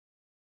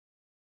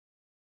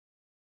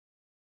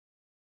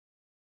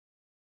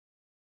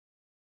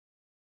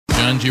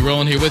John G.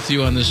 Rowland here with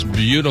you on this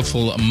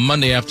beautiful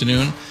Monday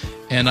afternoon.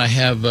 And I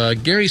have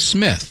Gary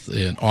Smith,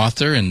 an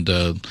author and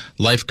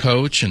life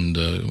coach and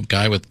a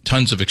guy with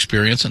tons of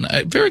experience. And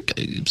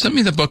sent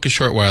me the book a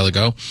short while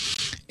ago.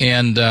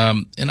 And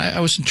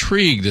I was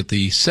intrigued at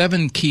the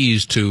 7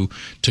 keys to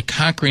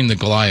conquering the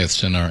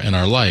Goliaths in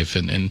our life.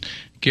 And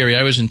Gary,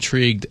 I was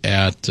intrigued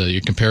at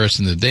your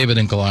comparison to David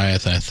and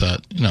Goliath. I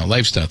thought,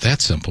 life's not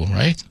that simple,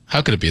 right?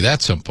 How could it be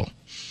that simple?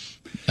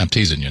 I'm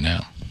teasing you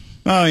now.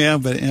 Oh, yeah,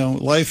 but,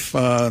 life,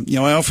 I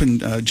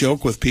often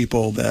joke with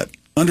people that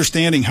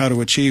understanding how to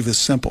achieve is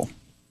simple.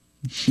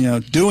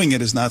 Doing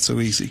it is not so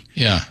easy.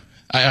 Yeah.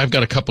 I've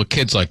got a couple of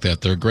kids like that.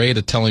 They're great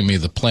at telling me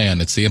the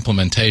plan. It's the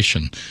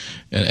implementation.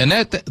 And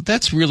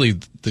that's really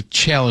the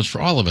challenge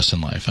for all of us in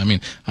life. I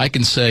mean, I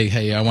can say,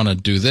 hey, I want to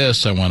do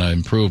this. I want to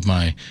improve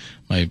my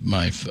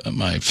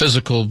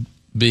physical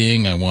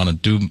being. I want to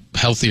do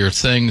healthier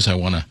things. I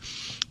want to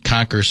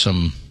conquer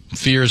some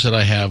fears that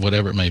I have,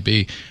 whatever it may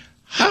be.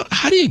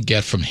 How do you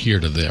get from here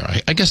to there?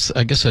 I guess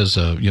as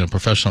a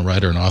professional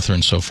writer and author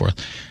and so forth,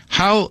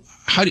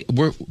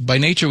 by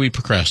nature we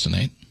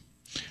procrastinate.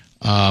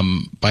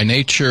 By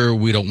nature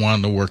we don't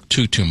want to work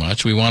too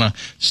much. We want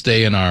to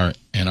stay in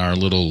our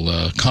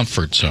little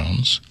comfort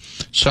zones.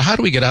 So how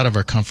do we get out of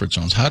our comfort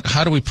zones?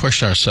 How do we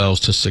push ourselves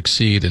to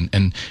succeed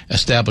and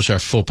establish our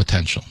full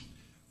potential?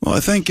 Well, I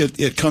think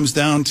it comes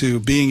down to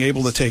being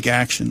able to take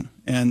action,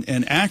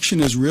 and action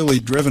is really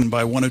driven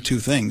by one of two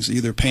things: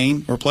 either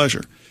pain or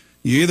pleasure.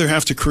 You either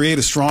have to create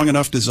a strong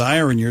enough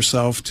desire in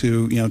yourself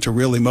to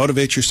really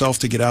motivate yourself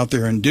to get out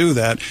there and do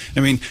that. I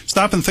mean,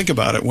 stop and think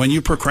about it. When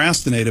you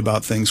procrastinate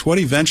about things, what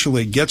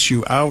eventually gets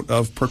you out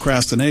of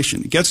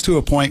procrastination? It gets to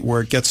a point where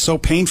it gets so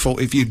painful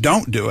if you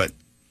don't do it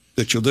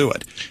that you'll do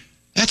it.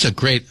 That's a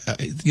great,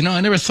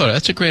 I never thought of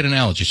that's a great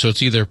analogy. So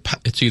it's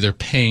either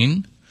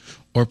pain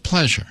or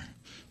pleasure.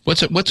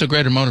 What's a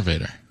greater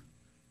motivator?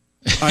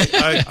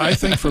 I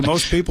think for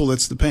most people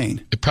it's the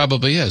pain. It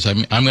probably is.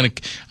 I'm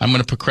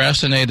gonna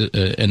procrastinate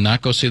and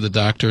not go see the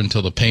doctor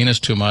until the pain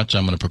is too much.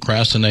 I'm gonna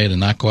procrastinate and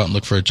not go out and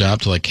look for a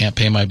job till I can't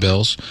pay my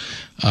bills.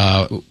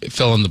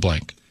 Fill in the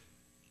blank.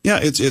 Yeah,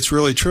 it's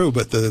really true.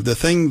 But the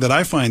thing that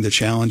I find the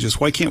challenge is,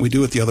 why can't we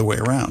do it the other way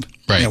around?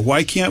 Right.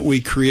 Why can't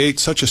we create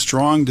such a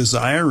strong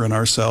desire in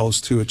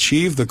ourselves to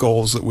achieve the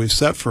goals that we've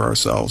set for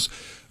ourselves?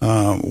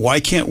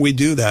 Why can't we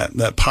do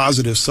that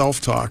positive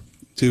self-talk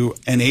to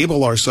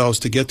enable ourselves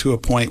to get to a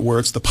point where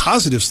it's the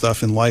positive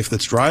stuff in life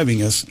that's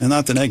driving us and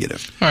not the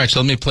negative? All right, so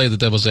let me play the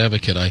devil's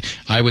advocate.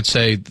 I would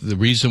say the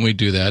reason we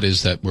do that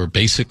is that we're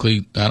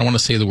basically, I don't want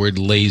to say the word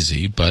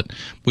lazy, but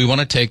we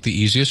want to take the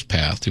easiest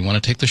path. We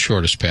want to take the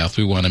shortest path.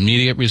 We want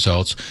immediate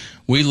results.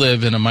 We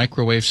live in a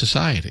microwave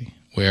society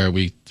where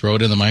we throw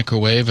it in the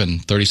microwave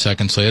and 30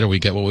 seconds later we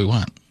get what we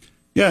want.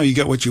 Yeah, you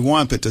get what you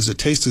want, but does it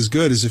taste as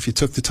good as if you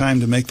took the time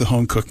to make the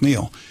home-cooked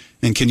meal?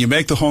 And can you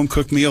make the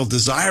home-cooked meal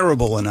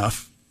desirable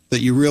enough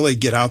that you really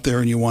get out there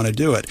and you want to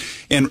do it?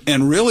 And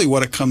really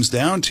what it comes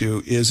down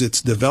to is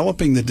it's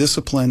developing the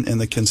discipline and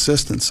the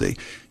consistency.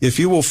 If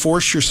you will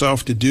force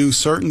yourself to do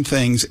certain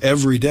things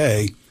every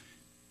day,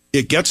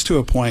 it gets to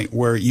a point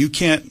where you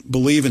can't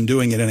believe in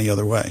doing it any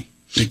other way.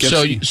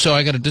 So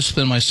I got to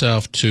discipline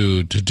myself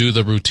to do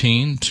the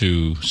routine,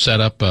 to set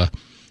up a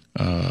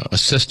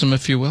system,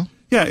 if you will?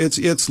 Yeah,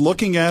 it's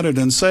looking at it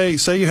and say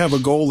you have a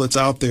goal that's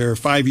out there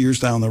 5 years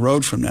down the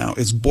road from now.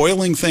 It's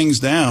boiling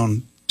things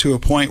down to a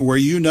point where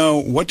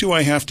what do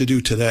I have to do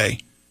today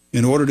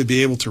in order to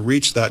be able to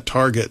reach that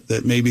target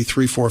that maybe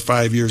 3, 4,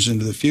 5 years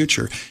into the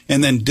future,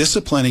 and then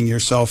disciplining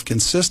yourself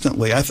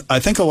consistently. I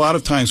think a lot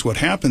of times what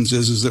happens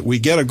is that we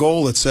get a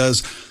goal that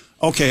says,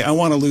 okay, I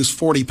want to lose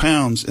 40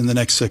 pounds in the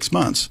next 6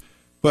 months.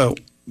 Well,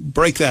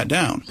 break that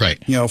down. Right.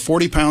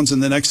 40 pounds in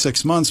the next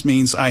 6 months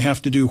means I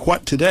have to do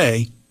what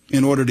today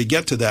in order to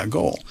get to that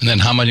goal. And then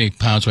how many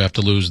pounds do I have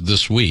to lose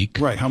this week?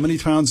 Right. How many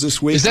pounds this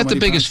week? Is that the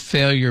biggest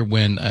failure?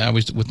 When I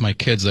was with my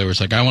kids, they were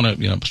like, I want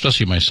to,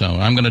 especially my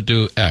son, I'm going to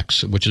do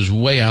X, which is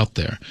way out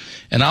there.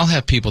 And I'll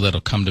have people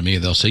that'll come to me,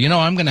 they'll say,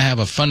 I'm going to have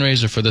a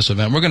fundraiser for this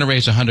event. We're going to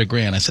raise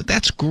 $100,000. I said,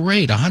 that's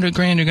great.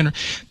 $100,000. You're going to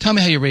tell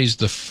me how you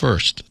raised the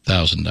first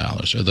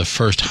 $1,000 or the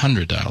first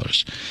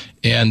 $100.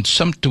 And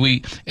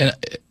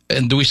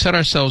do we set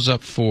ourselves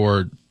up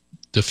for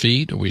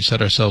defeat, or we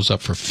set ourselves up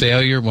for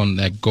failure when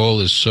that goal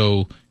is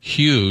so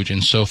huge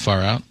and so far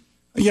out?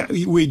 Yeah,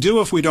 we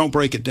do if we don't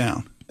break it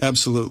down.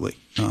 Absolutely.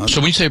 So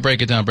when you say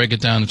break it down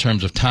in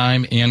terms of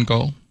time and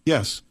goal?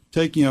 Yes.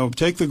 Take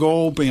the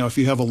goal, if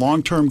you have a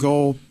long-term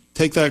goal,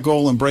 take that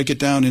goal and break it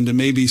down into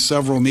maybe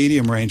several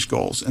medium-range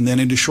goals, and then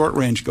into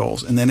short-range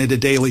goals, and then into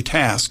daily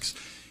tasks.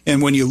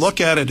 And when you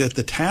look at it at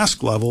the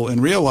task level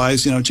and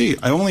realize,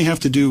 I only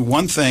have to do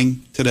one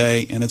thing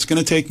today, and it's going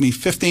to take me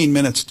 15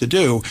 minutes to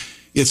do,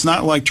 it's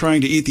not like trying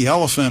to eat the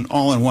elephant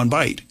all in one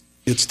bite.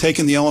 It's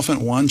taking the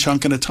elephant one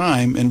chunk at a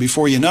time, and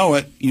before you know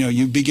it,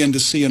 you begin to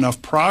see enough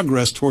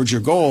progress towards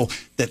your goal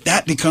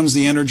that becomes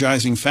the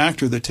energizing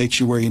factor that takes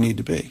you where you need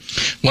to be.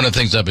 One of the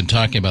things I've been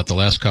talking about the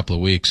last couple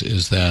of weeks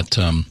is that,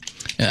 and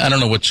I don't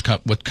know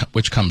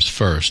which comes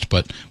first,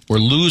 but we're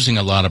losing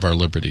a lot of our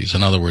liberties.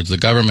 In other words, the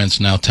government's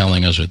now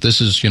telling us that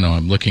this is,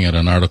 I'm looking at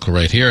an article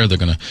right here. They're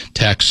going to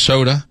tax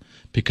soda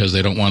because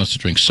they don't want us to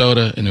drink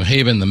soda. In New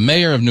Haven, the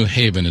mayor of New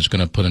Haven is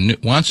going to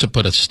wants to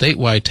put a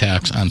statewide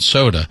tax on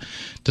soda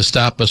to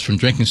stop us from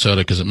drinking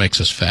soda because it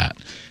makes us fat.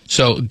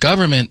 So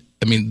government,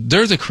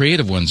 they're the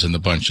creative ones in the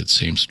bunch, it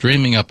seems,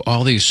 dreaming up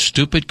all these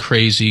stupid,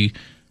 crazy,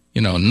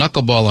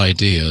 knuckleball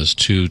ideas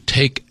to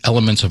take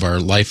elements of our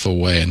life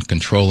away and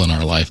control in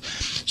our life.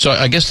 So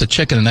I guess the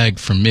chicken and egg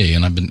for me,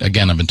 and I've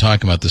been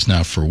talking about this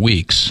now for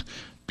weeks,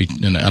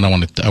 and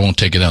I won't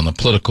take it down the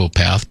political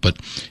path, but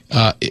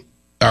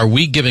are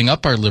we giving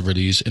up our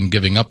liberties and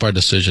giving up our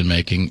decision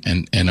making,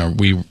 and are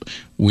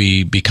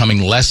we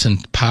becoming less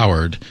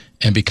empowered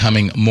and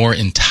becoming more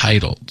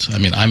entitled?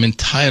 I'm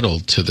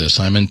entitled to this,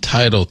 I'm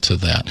entitled to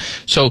that.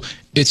 So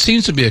it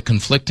seems to be a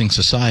conflicting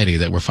society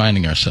that we're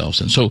finding ourselves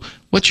in. So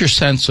what's your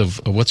sense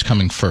of what's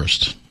coming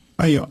first?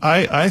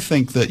 I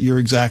think that you're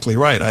exactly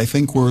right. I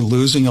think we're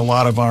losing a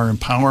lot of our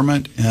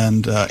empowerment,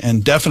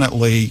 and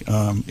definitely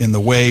in the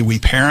way we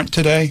parent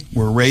today.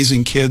 We're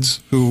raising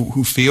kids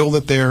who feel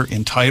that they're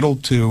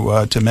entitled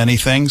to many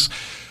things.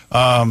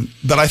 But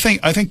I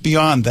think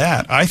beyond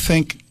that, I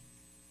think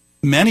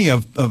many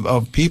of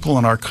people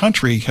in our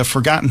country have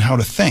forgotten how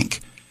to think.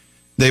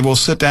 They will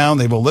sit down,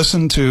 they will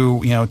listen to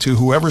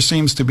whoever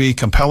seems to be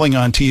compelling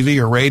on TV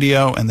or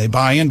radio, and they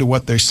buy into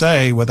what they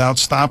say without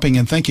stopping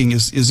and thinking,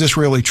 is this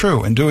really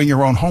true? And doing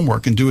your own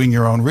homework and doing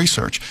your own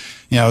research.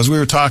 As we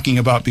were talking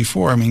about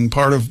before,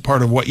 part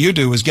of what you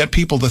do is get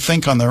people to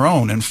think on their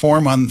own and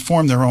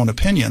form their own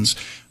opinions.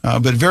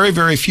 But very,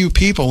 very few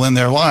people in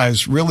their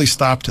lives really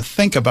stop to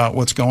think about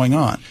what's going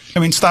on.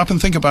 Stop and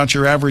think about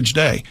your average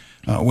day.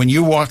 When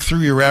you walk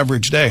through your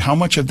average day,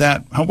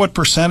 what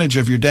percentage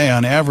of your day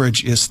on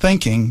average is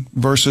thinking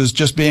versus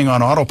just being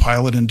on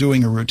autopilot and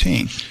doing a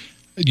routine?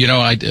 You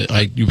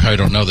probably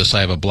don't know this. I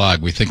have a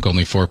blog. We think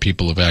only 4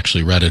 people have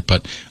actually read it.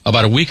 But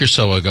about a week or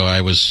so ago, I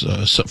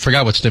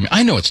forgot what stimulated.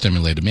 I know what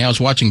stimulated me. I was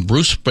watching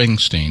Bruce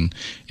Springsteen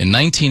in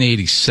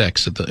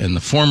 1986 in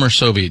the former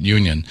Soviet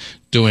Union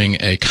doing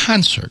a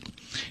concert.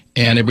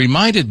 And it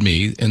reminded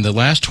me in the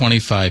last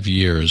 25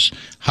 years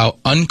how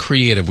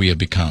uncreative we have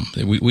become.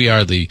 We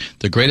are the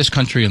greatest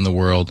country in the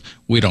world.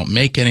 We don't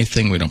make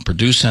anything. We don't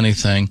produce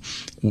anything.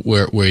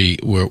 We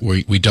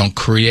don't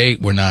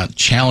create. We're not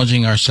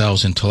challenging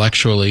ourselves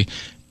intellectually.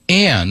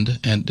 And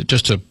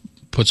just to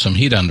put some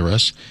heat under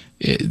us,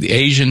 the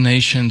Asian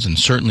nations and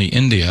certainly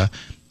India,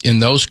 in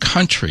those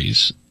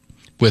countries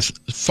with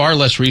far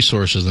less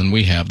resources than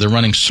we have, they're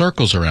running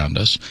circles around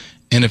us.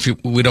 And if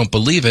we don't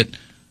believe it,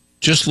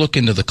 just look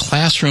into the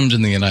classrooms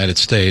in the United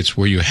States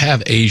where you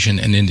have Asian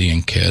and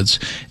Indian kids,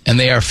 and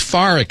they are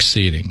far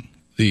exceeding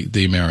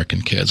the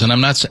American kids.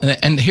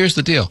 And here's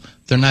the deal.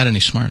 They're not any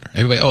smarter.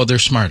 Everybody, they're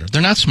smarter.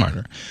 They're not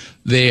smarter.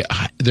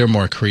 They're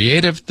more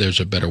creative. There's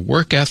a better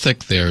work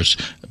ethic. There's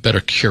a better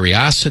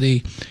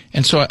curiosity.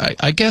 And so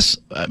I guess,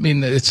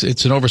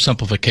 it's an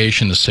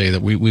oversimplification to say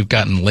that we've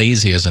gotten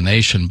lazy as a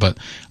nation, but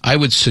I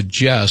would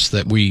suggest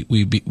that we're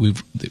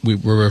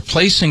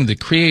replacing the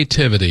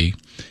creativity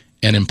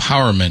and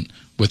empowerment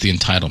with the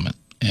entitlement,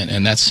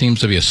 and that seems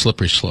to be a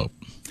slippery slope.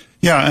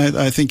 Yeah,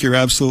 I think you're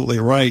absolutely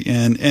right.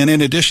 And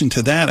in addition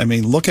to that,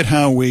 look at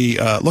how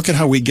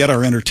we get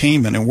our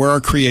entertainment and where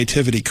our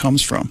creativity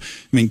comes from.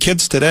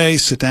 Kids today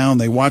sit down,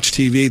 they watch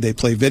TV, they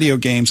play video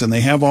games, and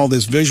they have all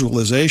this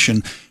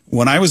visualization.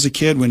 When I was a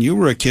kid, when you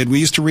were a kid,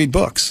 we used to read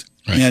books.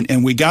 Right.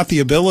 And we got the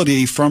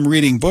ability from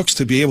reading books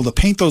to be able to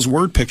paint those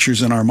word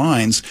pictures in our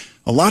minds.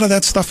 A lot of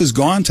that stuff is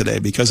gone today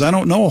because I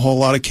don't know a whole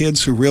lot of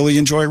kids who really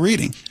enjoy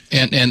reading.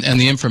 And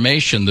the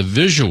information, the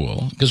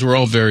visual, because we're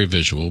all very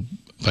visual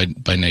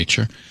by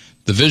nature,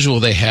 the visual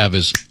they have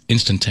is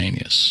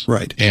instantaneous.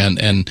 Right.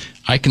 And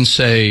I can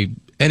say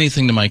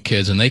anything to my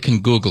kids and they can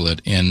Google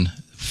it in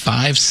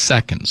 5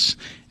 seconds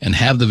and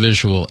have the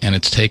visual, and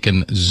it's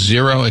taken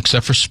 0,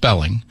 except for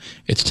spelling,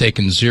 it's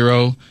taken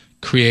 0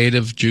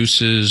 creative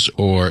juices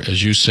or,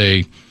 as you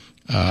say,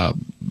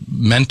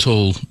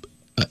 mental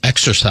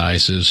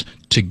exercises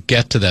to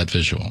get to that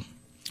visual.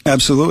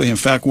 Absolutely. In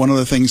fact, one of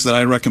the things that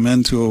I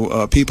recommend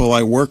to people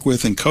I work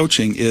with in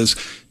coaching is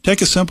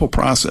take a simple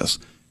process.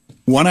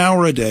 1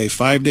 hour a day,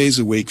 5 days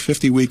a week,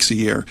 50 weeks a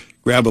year.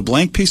 Grab a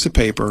blank piece of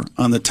paper.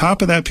 On the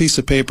top of that piece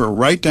of paper,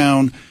 write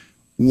down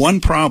one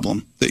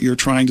problem that you're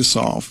trying to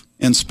solve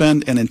and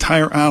spend an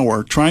entire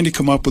hour trying to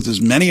come up with as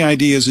many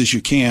ideas as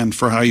you can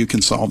for how you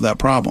can solve that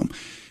problem.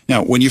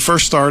 Now, when you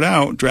first start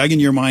out,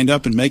 dragging your mind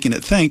up and making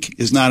it think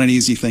is not an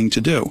easy thing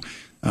to do.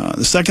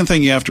 The second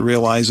thing you have to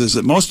realize is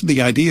that most of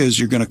the ideas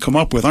you're going to come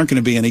up with aren't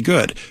going to be any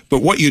good.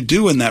 But what you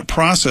do in that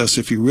process,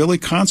 if you really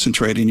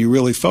concentrate and you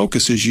really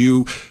focus, is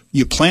you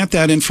plant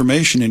that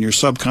information in your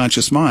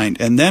subconscious mind.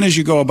 And then as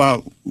you go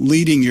about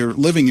living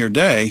your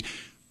day,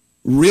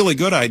 really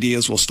good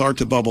ideas will start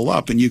to bubble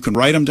up, and you can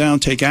write them down,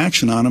 take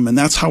action on them, and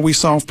that's how we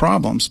solve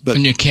problems. But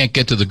and you can't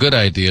get to the good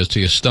ideas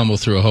till you stumble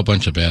through a whole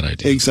bunch of bad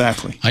ideas.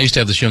 Exactly. I used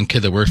to have this young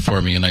kid that worked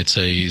for me, and I'd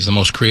say he's the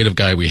most creative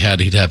guy we had.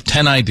 He'd have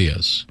 10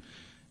 ideas,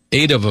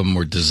 8 of them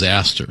were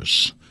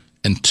disasters,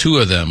 and 2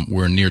 of them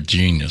were near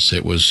genius.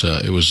 It was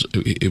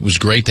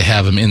great to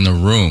have them in the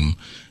room,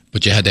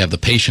 but you had to have the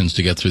patience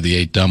to get through the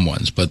 8 dumb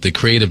ones. But the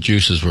creative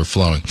juices were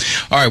flowing.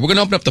 All right, we're going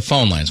to open up the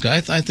phone lines.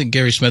 I think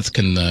Gary Smith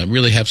can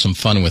really have some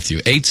fun with you.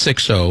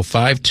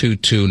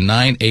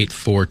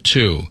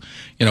 860-522-9842.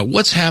 You know,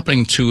 what's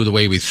happening to the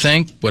way we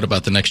think? What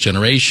about the next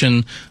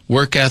generation?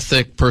 Work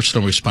ethic,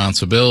 personal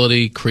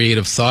responsibility,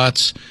 creative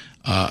thoughts?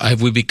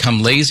 Have we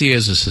become lazy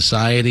as a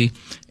society?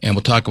 And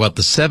we'll talk about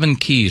the 7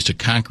 keys to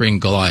conquering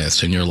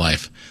Goliaths in your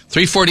life.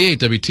 348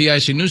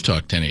 WTIC News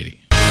Talk 1080.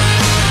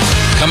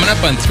 Coming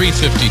up on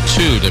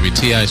 352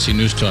 WTIC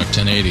News Talk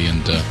 1080,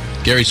 and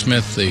Gary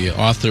Smith, the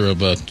author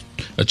of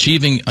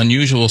Achieving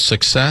Unusual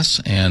Success,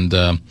 and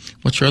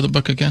what's your other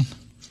book again?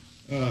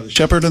 The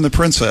Shepherd and the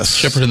Princess.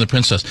 Shepherd and the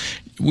Princess.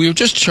 We were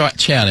just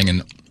chatting,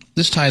 and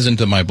this ties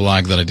into my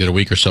blog that I did a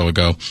week or so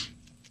ago,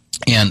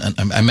 and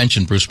I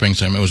mentioned Bruce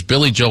Springsteen. It was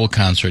Billy Joel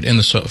concert in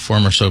the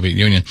former Soviet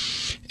Union,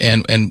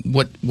 and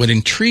what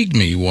intrigued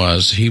me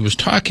was he was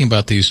talking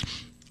about these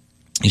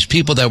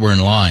people that were in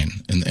line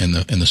in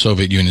the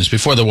Soviet Union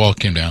before the wall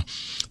came down.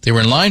 They were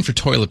in line for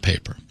toilet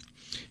paper,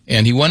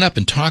 and he went up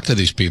and talked to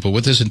these people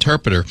with his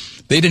interpreter.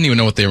 They didn't even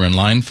know what they were in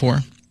line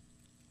for,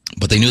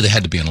 but they knew they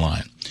had to be in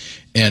line.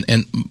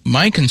 And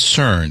my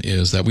concern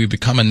is that we've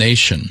become a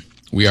nation.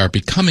 We are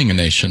becoming a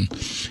nation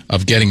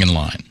of getting in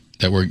line.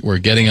 That we're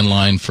getting in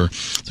line for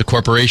the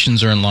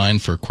corporations are in line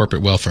for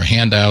corporate welfare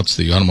handouts,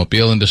 the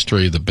automobile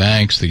industry, the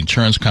banks, the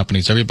insurance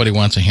companies. Everybody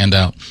wants a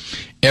handout.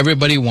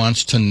 Everybody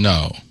wants to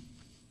know,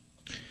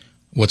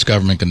 what's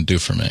government going to do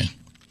for me?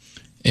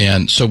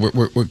 And so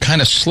we're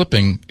kind of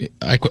slipping.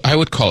 I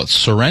would call it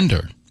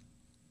surrender.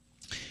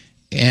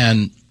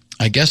 And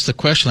I guess the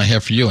question I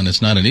have for you, and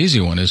it's not an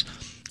easy one, is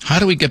how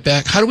do we get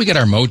back? How do we get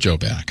our mojo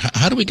back?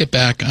 How do we get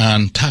back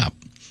on top?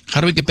 How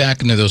do we get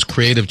back into those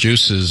creative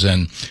juices?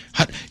 And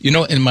how, you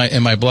know, in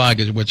my blog,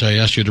 which I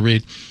asked you to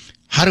read,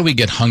 how do we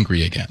get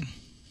hungry again?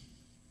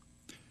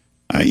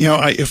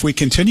 If we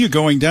continue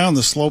going down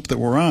the slope that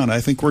we're on, I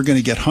think we're going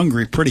to get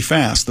hungry pretty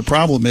fast. The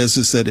problem is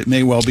that it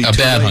may well be a too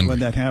bad late hungry. when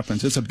that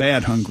happens. It's a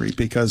bad hungry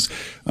because,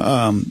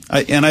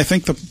 I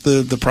think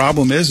the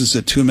problem is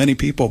that too many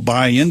people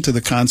buy into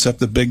the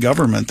concept of big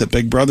government, that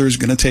Big Brother is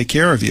going to take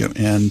care of you,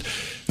 and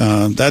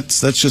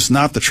that's just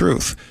not the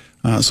truth.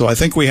 So I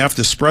think we have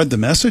to spread the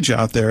message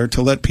out there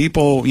to let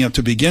people,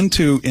 to begin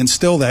to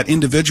instill that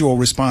individual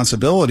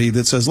responsibility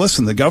that says,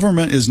 listen, the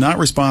government is not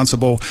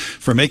responsible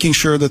for making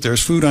sure that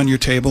there's food on your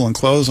table and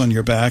clothes on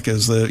your back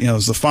as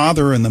the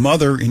father and the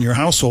mother in your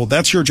household.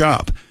 That's your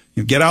job.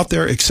 You get out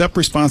there, accept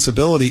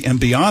responsibility, and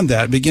beyond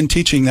that, begin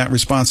teaching that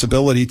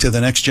responsibility to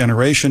the next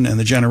generation and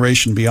the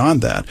generation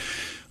beyond that.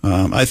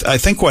 I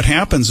think what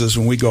happens is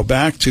when we go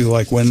back to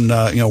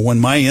when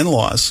my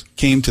in-laws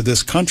came to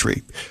this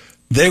country,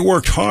 they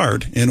worked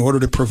hard in order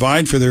to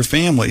provide for their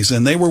families,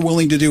 and they were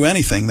willing to do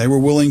anything. They were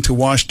willing to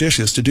wash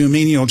dishes, to do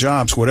menial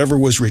jobs, whatever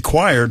was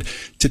required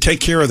to take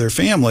care of their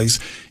families,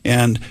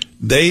 and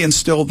they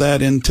instilled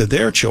that into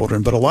their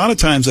children. But a lot of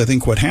times I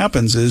think what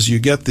happens is you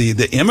get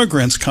the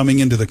immigrants coming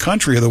into the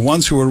country are the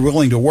ones who are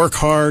willing to work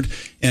hard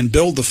and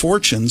build the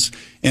fortunes,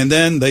 and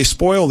then they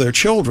spoil their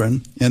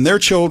children, and their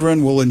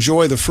children will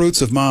enjoy the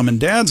fruits of mom and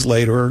dad's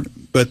later,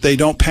 but they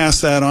don't pass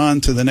that on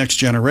to the next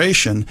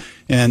generation,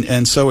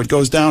 and so it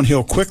goes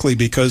downhill quickly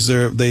because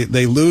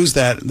they lose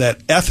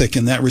that ethic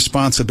and that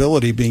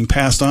responsibility being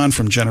passed on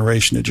from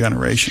generation to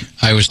generation.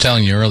 I was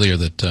telling you earlier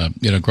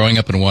that growing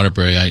up in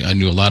Waterbury, I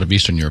knew a lot of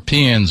Eastern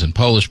Europeans and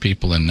Polish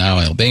people and now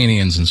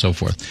Albanians and so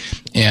forth.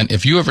 And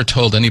if you ever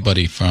told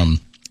anybody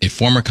from a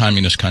former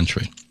communist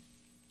country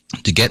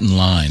to get in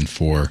line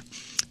for,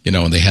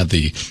 and they had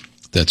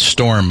that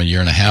storm a year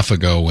and a half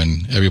ago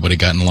when everybody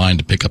got in line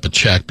to pick up a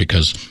check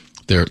because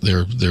their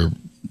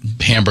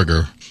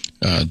hamburger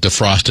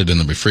defrosted in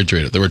the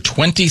refrigerator. There were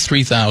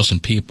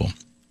 23,000 people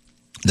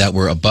that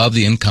were above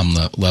the income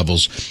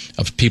levels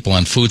of people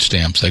on food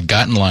stamps that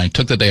got in line,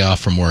 took the day off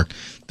from work.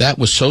 That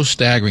was so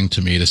staggering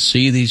to me to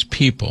see these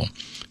people.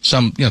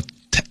 Some,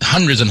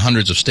 hundreds and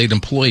hundreds of state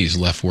employees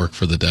left work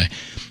for the day.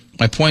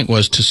 My point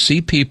was to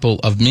see people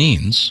of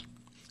means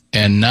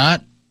and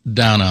not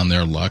down on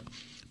their luck,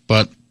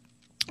 but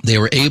they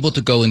were able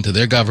to go into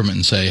their government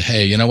and say,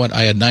 hey, you know what?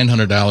 I had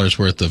 $900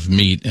 worth of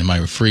meat in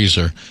my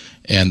freezer,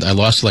 and I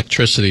lost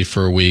electricity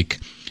for a week,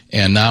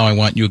 and now I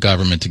want you,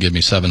 government, to give me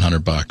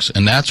 $700.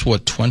 And that's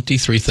what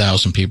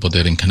 23,000 people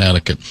did in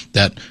Connecticut.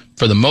 That,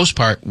 for the most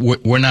part,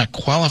 we're not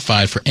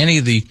qualified for any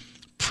of the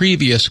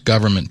previous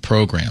government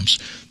programs.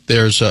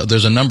 There's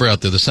a number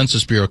out there. The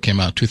Census Bureau came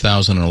out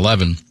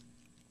 2011.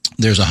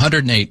 There's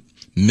 108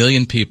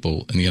 million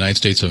people in the United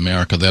States of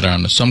America that are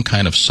on some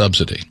kind of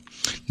subsidy,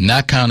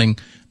 not counting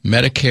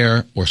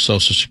Medicare or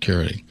Social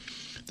Security.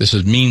 This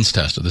is means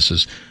tested. This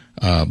is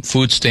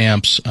food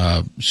stamps,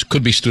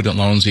 could be student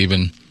loans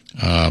even.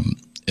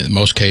 In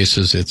most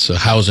cases, it's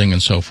housing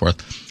and so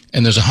forth.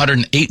 And there's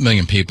 108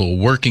 million people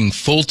working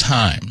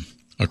full-time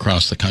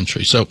across the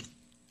country. So,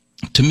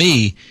 to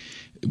me,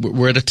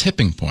 we're at a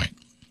tipping point.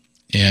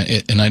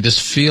 And I just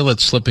feel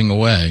it slipping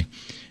away.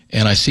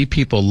 and I see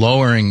people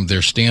lowering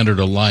their standard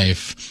of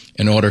life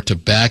in order to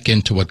back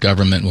into what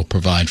government will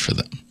provide for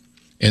them.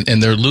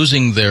 And they're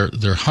losing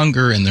their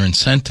hunger and their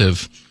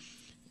incentive.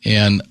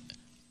 And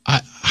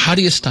how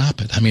do you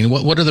stop it? I mean,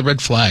 what are the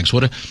red flags?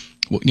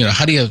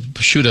 How do you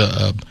shoot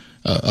a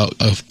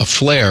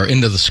flare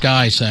into the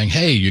sky saying,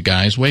 "Hey, you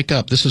guys, wake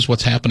up! This is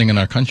what's happening in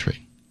our country"?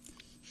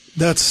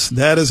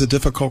 That is a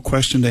difficult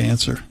question to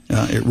answer.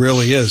 It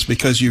really is,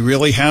 because you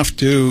really have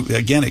to,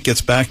 again, it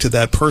gets back to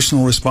that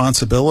personal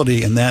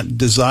responsibility and that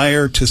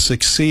desire to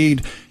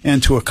succeed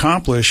and to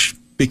accomplish,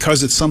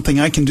 because it's something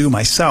I can do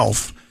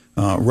myself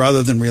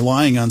rather than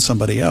relying on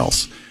somebody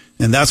else.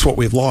 And that's what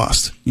we've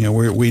lost.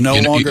 We no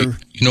longer...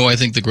 I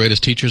think the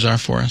greatest teachers are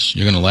for us?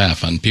 You're going to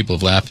laugh, and people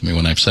have laughed at me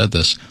when I've said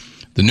this.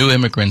 The new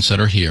immigrants that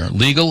are here,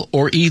 legal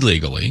or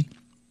illegally,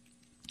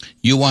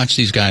 you watch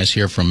these guys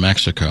here from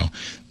Mexico.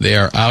 They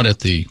are out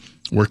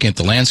working at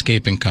the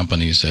landscaping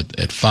companies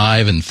at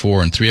 5 and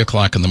 4 and 3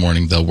 o'clock in the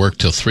morning. They'll work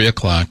till 3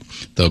 o'clock.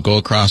 They'll go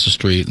across the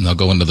street and they'll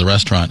go into the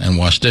restaurant and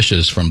wash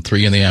dishes from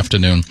 3 in the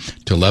afternoon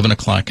to 11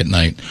 o'clock at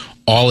night,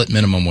 all at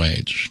minimum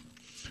wage.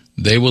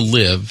 They will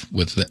live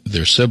with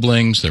their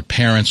siblings, their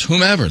parents,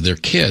 whomever, their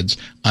kids,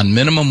 on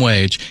minimum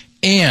wage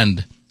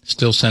and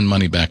still send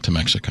money back to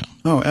Mexico.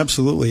 Oh,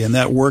 absolutely. And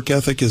that work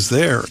ethic is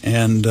there.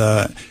 And,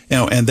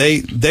 and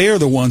they are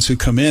the ones who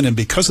come in, and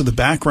because of the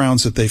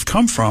backgrounds that they've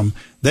come from,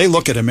 they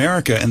look at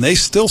America and they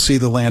still see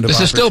the land of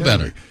opportunity. This is still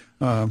better.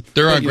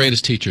 They're our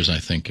greatest teachers, I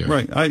think, Gary.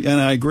 Right, and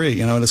I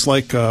agree. And it's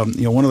like,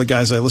 one of the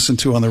guys I listen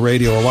to on the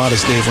radio a lot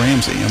is Dave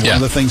Ramsey. And one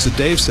of the things that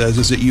Dave says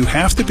is that you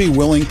have to be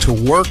willing to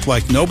work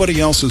like nobody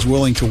else is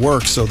willing to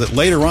work, so that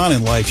later on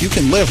in life you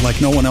can live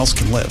like no one else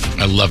can live.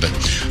 I love it.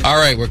 All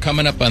right, we're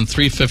coming up on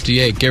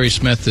 3:58. Gary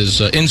Smith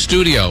is in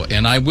studio,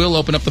 and I will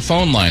open up the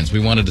phone lines. We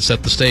wanted to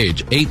set the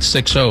stage.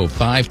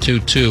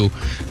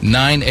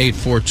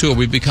 860-522-9842. Are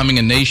we becoming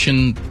a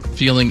nation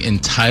feeling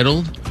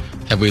entitled?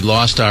 Have we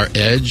lost our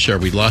edge? Are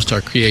we lost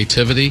our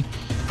creativity?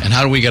 And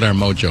how do we get our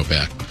mojo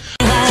back?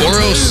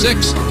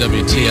 406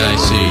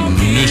 WTIC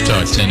News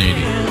Talk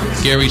 1080.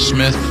 Gary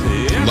Smith,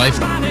 life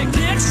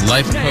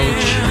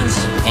coach,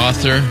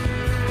 author,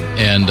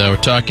 and we're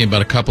talking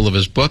about a couple of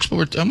his books,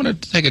 but I'm going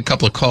to take a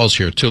couple of calls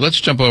here, too.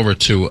 Let's jump over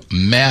to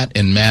Matt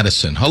in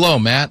Madison. Hello,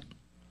 Matt.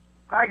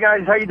 Hi,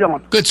 guys. How you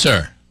doing? Good,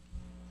 sir.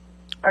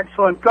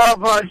 Excellent.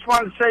 Gov, I just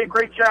wanted to say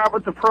great job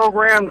with the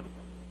program.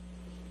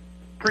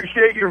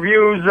 Appreciate your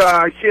views.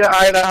 I see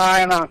eye to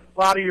eye on a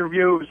lot of your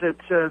views.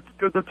 It's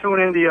good to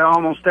tune into you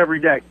almost every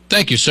day.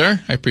 Thank you, sir.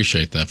 I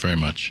appreciate that very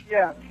much.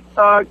 Yeah.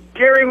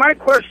 Gary, my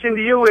question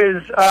to you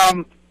is,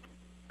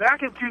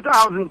 back in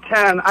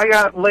 2010, I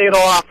got laid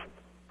off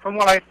from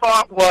what I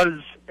thought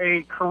was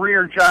a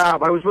career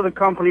job. I was with a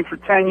company for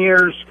 10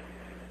 years,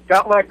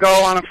 got let go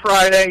on a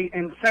Friday,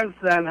 and since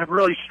then have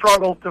really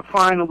struggled to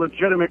find a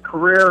legitimate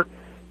career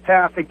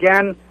path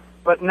again.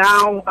 But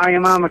now I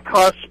am on the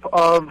cusp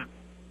of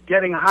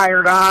getting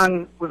hired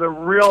on with a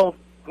real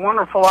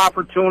wonderful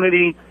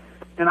opportunity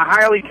in a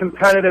highly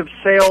competitive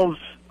sales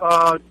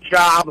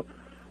job.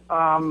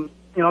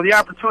 The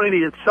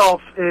opportunity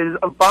itself is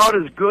about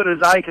as good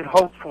as I could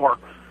hope for.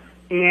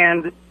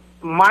 And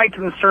my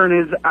concern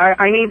is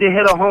I need to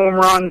hit a home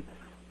run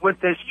with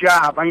this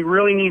job. I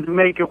really need to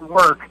make it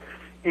work.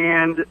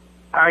 And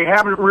I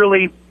haven't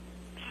really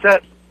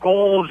set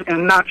goals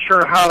and not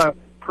sure how to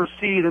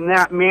proceed in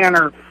that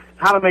manner,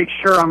 how to make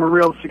sure I'm a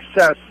real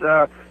success,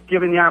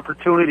 given the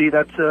opportunity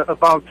that's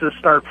about to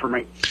start for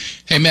me.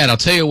 Hey, Matt, I'll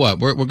tell you what.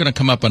 We're going to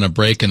come up on a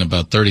break in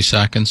about 30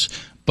 seconds,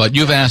 but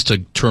you've asked a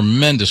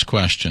tremendous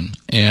question,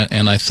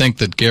 and I think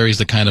that Gary's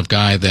the kind of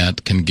guy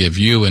that can give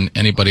you and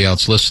anybody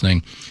else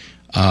listening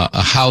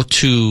a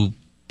how-to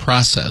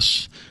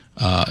process,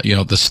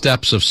 the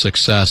steps of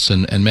success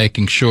and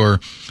making sure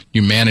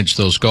you manage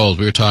those goals.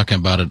 We were talking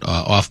about it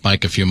off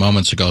mic a few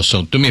moments ago,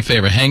 so do me a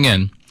favor, hang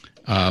in,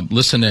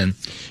 listen in.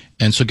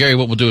 And so, Gary,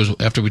 what we'll do is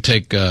after we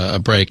take a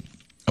break,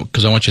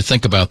 because I want you to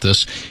think about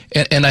this.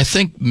 And I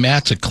think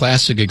Matt's a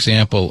classic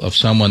example of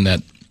someone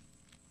that,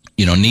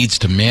 needs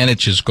to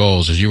manage his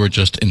goals, as you were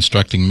just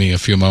instructing me a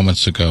few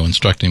moments ago,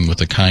 instructing with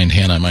a kind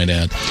hand, I might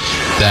add,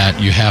 that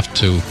you have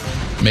to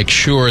make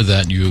sure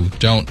that you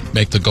don't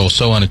make the goal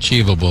so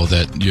unachievable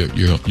that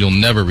you'll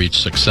never reach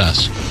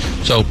success.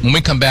 So when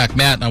we come back,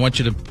 Matt, I want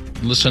you to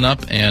listen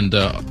up, and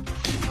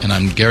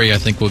Gary, I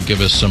think, will give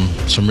us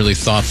some really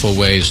thoughtful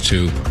ways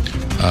to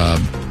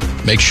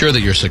make sure that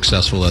you're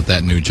successful at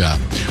that new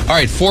job. All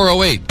right,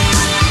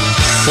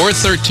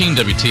 408-413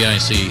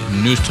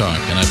 WTIC News Talk,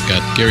 and I've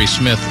got Gary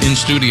Smith in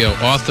studio,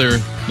 author,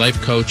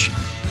 life coach.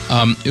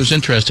 It was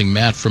interesting.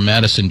 Matt from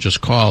Madison just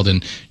called,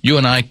 and you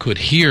and I could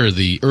hear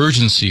the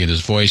urgency in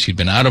his voice. He'd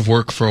been out of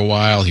work for a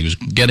while. He was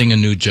getting a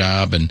new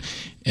job, and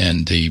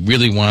he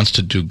really wants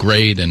to do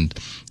great, and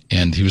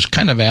he was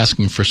kind of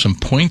asking for some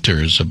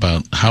pointers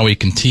about how he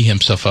can tee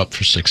himself up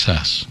for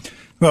success.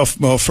 Well,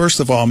 first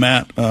of all,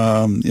 Matt,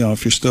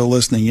 if you're still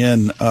listening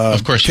in,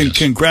 of course,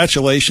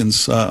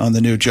 congratulations on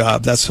the new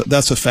job.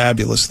 That's a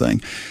fabulous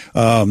thing.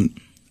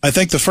 I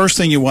think the first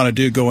thing you want to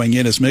do going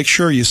in is make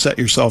sure you set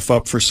yourself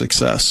up for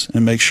success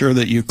and make sure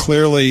that you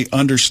clearly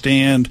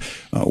understand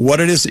what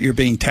it is that you're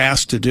being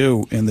tasked to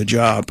do in the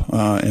job.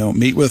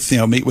 Meet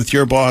with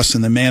your boss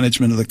and the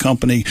management of the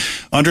company,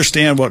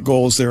 understand what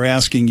goals they're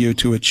asking you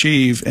to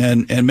achieve,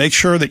 and make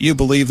sure that you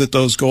believe that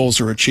those goals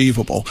are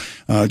achievable.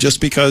 Just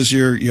because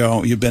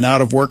you've been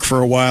out of work for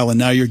a while and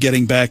now you're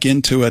getting back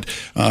into it,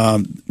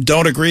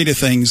 don't agree to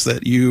things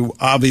that you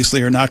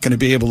obviously are not going to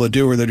be able to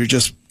do or that are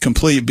just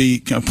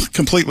completely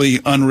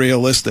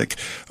unrealistic.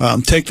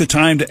 Take the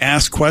time to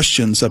ask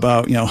questions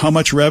about, how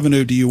much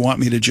revenue do you want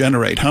me to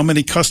generate? How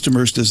many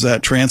customers does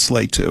that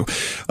translate to?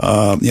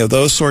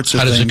 Those sorts of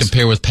things. How does it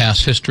compare with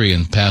past history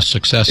and past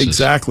successes?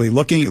 Exactly.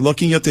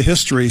 Looking at the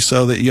history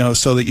so that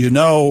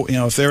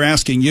if they're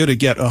asking you to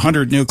get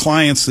 100 new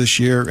clients this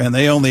year and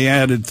they only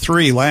added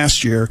 3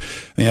 last year,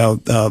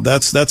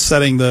 that's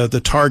setting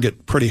the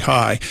target pretty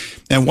high.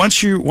 And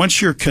once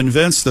you're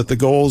convinced that the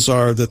goals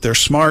are that they're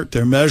smart,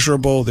 they're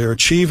measurable, they're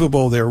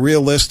achievable, they're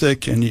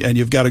realistic, and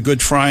you've got a good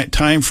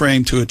time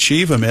frame to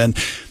achieve them in,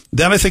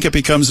 then I think it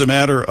becomes a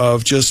matter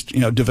of just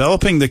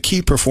developing the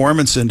key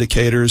performance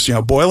indicators,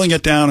 boiling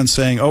it down and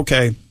saying,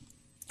 okay,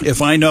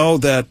 if I know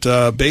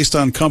that based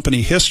on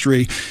company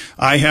history,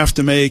 I have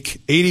to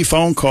make 80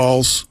 phone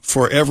calls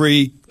for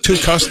every 2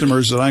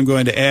 customers that I'm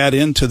going to add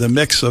into the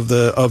mix of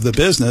the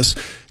business,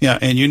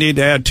 and you need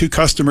to add 2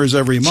 customers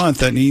every month,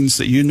 that means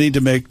that you need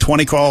to make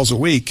 20 calls a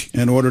week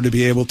in order to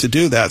be able to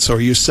do that. So are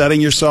you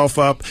setting yourself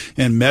up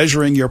and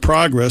measuring your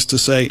progress to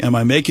say, am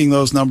I making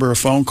those number of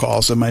phone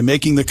calls? Am I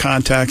making the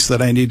contacts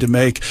that I need to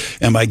make?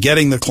 Am I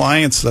getting the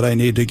clients that I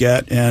need to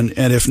get? And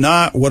if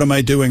not, what am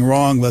I doing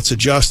wrong? Let's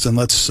adjust and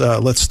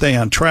let's stay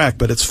on track.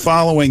 But it's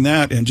following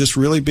that and just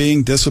really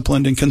being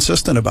disciplined and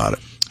consistent about it.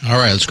 All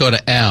right, let's go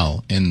to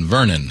Al in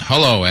Vernon.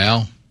 Hello,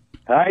 Al.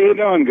 How you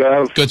doing,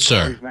 Gov? Good,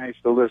 sir. Always nice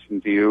to listen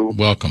to you.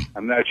 Welcome.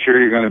 I'm not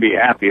sure you're going to be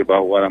happy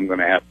about what I'm going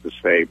to have to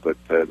say, but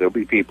there'll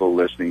be people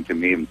listening to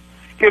me and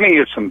giving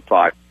it some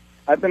thought.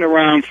 I've been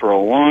around for a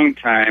long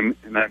time,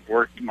 and I've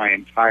worked my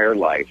entire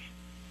life.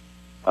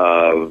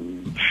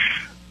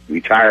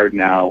 Retired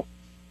now,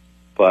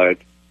 but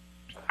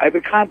I've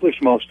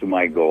accomplished most of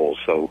my goals,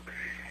 so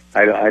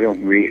I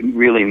don't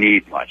really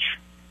need much.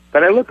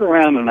 But I look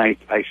around and I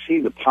see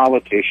the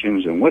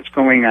politicians and what's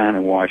going on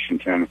in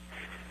Washington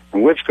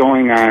and what's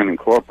going on in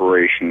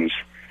corporations,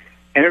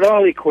 and it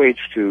all equates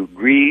to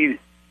greed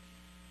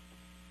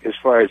as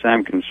far as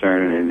I'm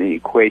concerned, and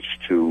it equates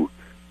to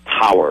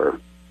power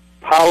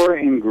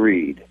and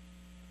greed.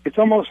 It's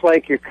almost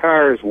like your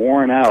car is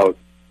worn out.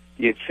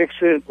 Do you fix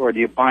it or do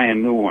you buy a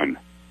new one?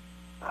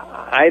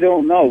 I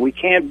don't know. We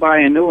can't buy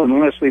a new one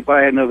unless we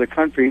buy another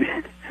country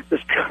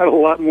that's got a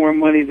lot more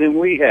money than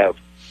we have.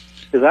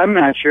 Because I'm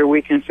not sure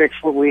we can fix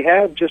what we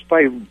have just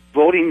by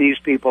voting these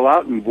people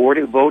out and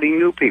voting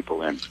new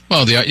people in.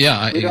 Well, we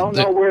don't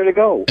know where to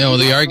go.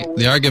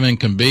 The argument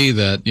can be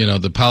that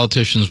the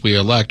politicians we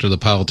elect are the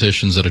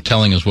politicians that are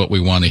telling us what we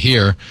want to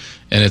hear,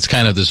 and it's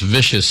kind of this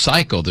vicious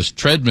cycle, this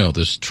treadmill,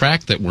 this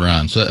track that we're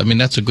on. So,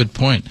 that's a good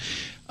point.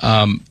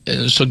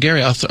 So,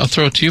 Gary, I'll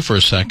throw it to you for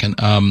a second.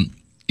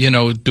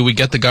 Do we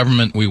get the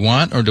government we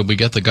want, or do we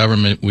get the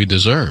government we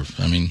deserve?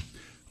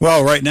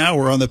 Well, right now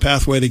we're on the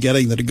pathway to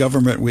getting the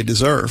government we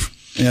deserve.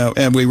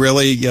 And we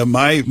really,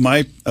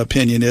 my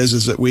opinion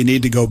is that we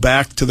need to go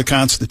back to the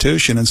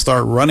Constitution and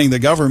start running the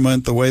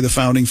government the way the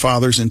founding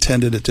fathers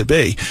intended it to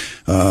be.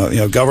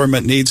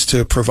 Government needs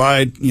to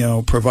provide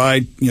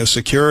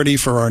security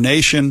for our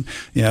nation,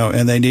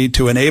 and they need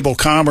to enable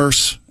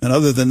commerce. And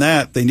other than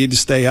that, they need to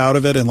stay out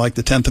of it. And like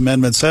the 10th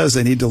Amendment says,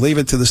 they need to leave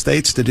it to the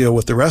states to deal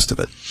with the rest of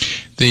it.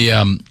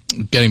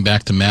 Getting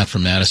back to Matt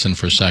from Madison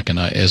for a second,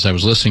 as I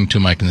was listening to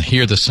him, I can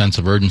hear the sense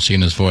of urgency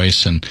in his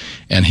voice, and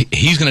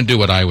he's going to do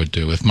what I would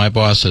do. If my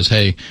boss says,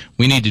 hey,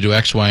 we need to do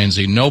X, Y, and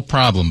Z, no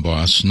problem,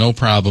 boss, no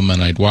problem,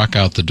 and I'd walk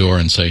out the door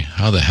and say,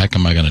 how the heck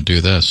am I going to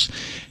do this?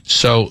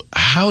 So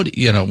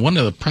one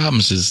of the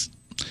problems is,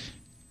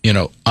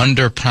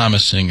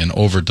 under-promising and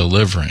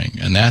over-delivering,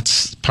 and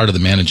that's part of the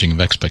managing of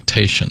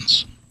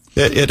expectations.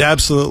 It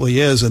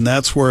absolutely is, and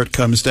that's where it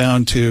comes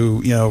down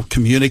to,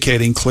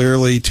 communicating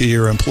clearly to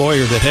your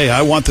employer that, hey,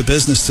 I want the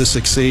business to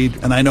succeed,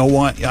 and I know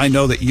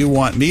that you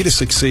want me to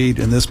succeed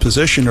in this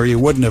position, or you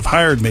wouldn't have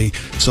hired me.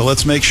 So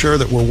let's make sure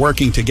that we're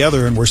working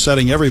together and we're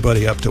setting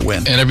everybody up to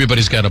win. And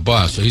everybody's got a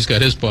boss, so he's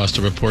got his boss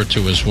to report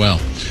to as well.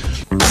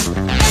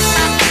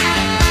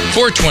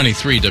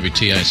 423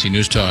 WTIC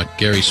News Talk.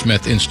 Gary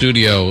Smith in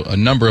studio. A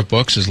number of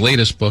books. His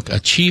latest book,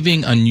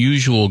 Achieving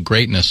Unusual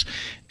Greatness.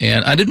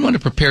 And I didn't want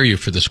to prepare you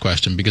for this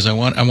question because I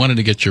wanted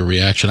to get your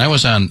reaction. I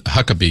was on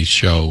Huckabee's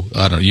show,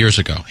 years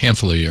ago,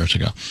 handful of years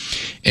ago,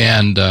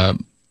 and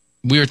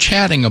we were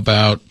chatting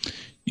about,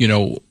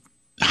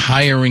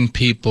 hiring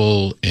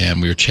people,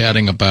 and we were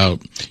chatting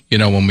about,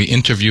 when we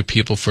interview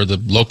people for the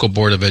local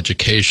board of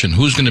education,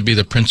 who's going to be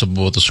the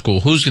principal of the school,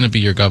 who's going to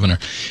be your governor.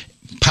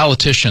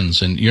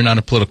 Politicians, and you're not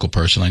a political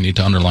person, I need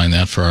to underline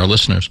that for our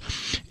listeners.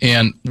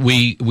 And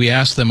we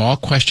asked them all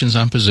questions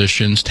on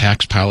positions,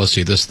 tax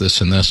policy,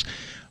 this, and this.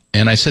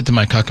 And I said to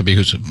Mike Huckabee,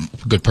 who's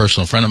a good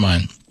personal friend of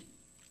mine,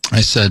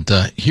 I said,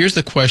 here's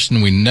the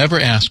question we never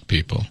ask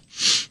people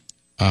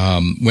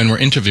when we're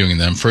interviewing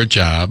them for a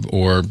job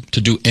or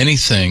to do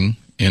anything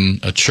in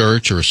a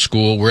church or a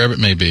school, wherever it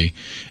may be.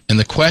 And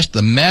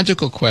the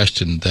magical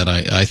question that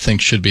I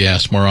think should be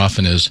asked more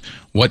often is,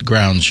 what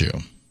grounds you?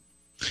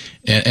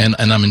 And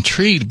I'm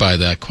intrigued by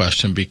that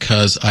question,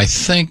 because I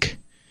think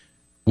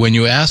when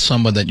you ask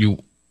someone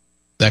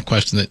that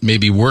question that may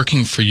be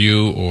working for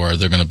you, or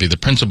they're going to be the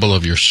principal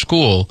of your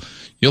school,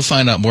 you'll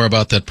find out more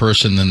about that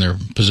person than their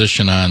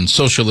position on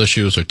social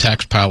issues or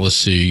tax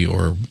policy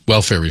or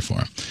welfare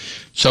reform.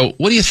 So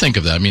what do you think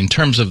of that? I mean, in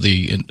terms of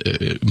the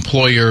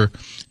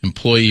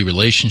employer-employee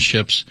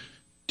relationships,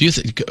 do you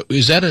think,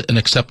 is that an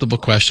acceptable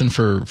question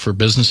for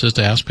businesses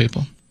to ask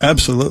people?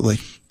 Absolutely.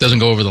 Doesn't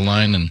go over the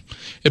line, and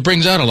it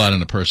brings out a lot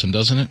in a person,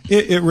 doesn't it?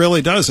 It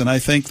really does, and I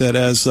think that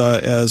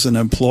as an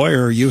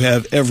employer, you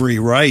have every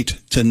right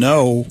to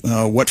know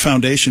what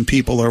foundation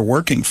people are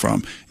working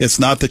from. It's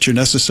not that you're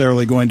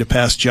necessarily going to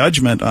pass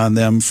judgment on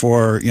them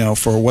for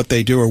what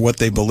they do or what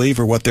they believe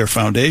or what their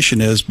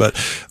foundation is, but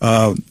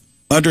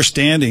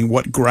understanding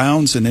what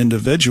grounds an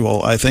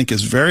individual, I think,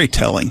 is very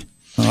telling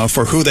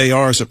for who they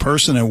are as a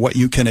person and what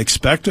you can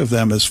expect of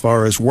them as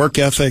far as work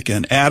ethic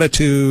and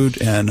attitude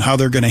and how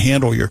they're going to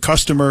handle your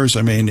customers.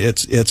 I mean,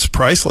 it's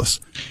priceless.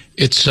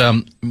 It's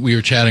we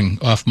were chatting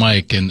off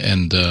mic, and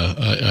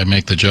I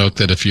make the joke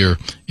that if you're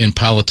in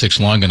politics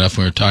long enough,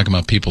 we were talking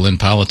about people in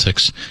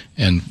politics,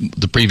 and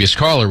the previous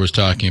caller was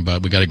talking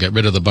about we got to get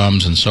rid of the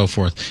bums and so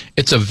forth.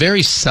 It's a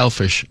very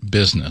selfish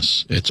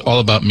business. It's all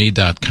about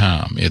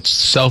me.com. It's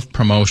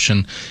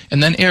self-promotion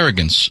and then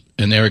arrogance,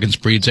 and arrogance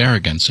breeds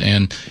arrogance.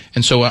 And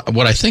so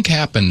what I think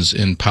happens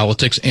in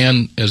politics,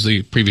 and as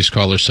the previous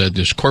caller said,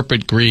 there's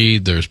corporate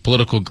greed, there's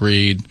political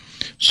greed,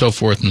 so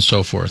forth and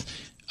so forth.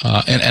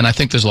 And I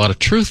think there's a lot of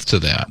truth to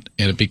that,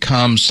 and it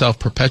becomes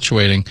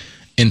self-perpetuating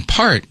in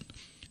part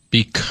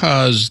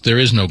because there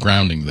is no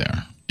grounding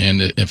there.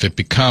 And if it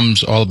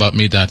becomes all about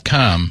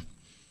me.com,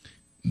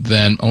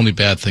 then only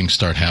bad things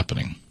start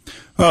happening.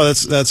 Well,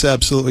 that's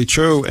absolutely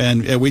true,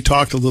 and we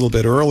talked a little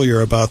bit earlier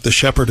about the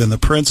shepherd and the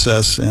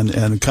princess,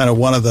 and kind of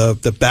one of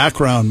the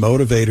background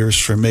motivators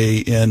for me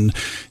in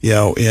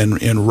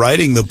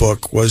writing the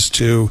book was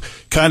to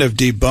kind of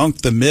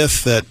debunk the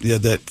myth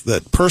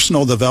that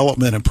personal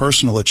development and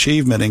personal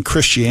achievement in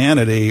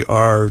Christianity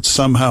are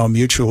somehow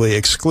mutually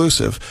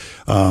exclusive.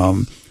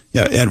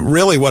 And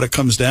really what it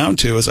comes down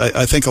to is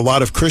I think a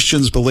lot of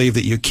Christians believe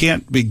that you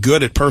can't be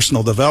good at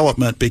personal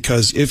development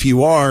because if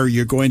you are,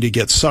 you're going to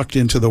get sucked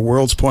into the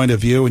world's point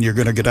of view and you're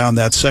going to go down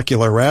that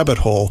secular rabbit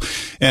hole.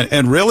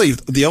 And really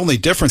the only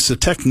difference, the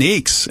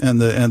techniques and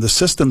the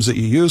systems that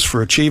you use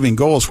for achieving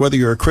goals, whether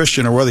you're a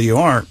Christian or whether you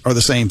aren't, are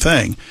the same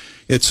thing.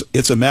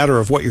 It's a matter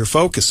of what your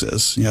focus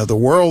is. The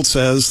world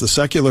says, the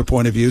secular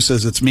point of view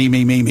says it's me,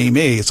 me, me, me,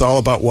 me. It's all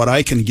about what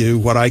I can do,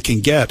 what I can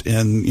get.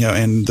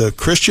 And the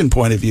Christian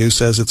point of view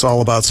says it's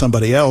all about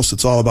somebody else.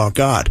 It's all about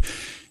God.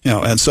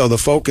 And so the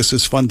focus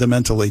is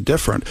fundamentally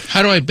different.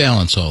 How do I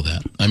balance all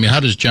that? I mean, how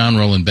does John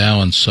Rowland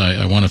balance?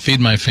 I want to feed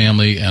my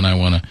family and I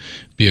want to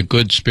be a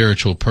good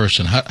spiritual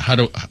person. How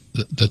do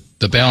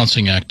the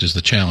balancing act is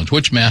the challenge?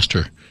 Which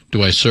master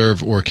do I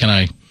serve, or can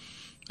I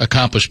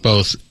accomplish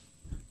both?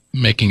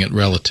 Making it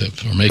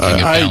relative or making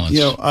it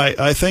balanced.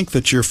 I think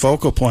that your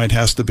focal point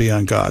has to be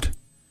on God,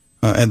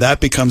 and that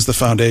becomes the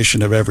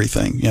foundation of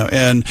everything.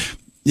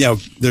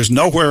 There's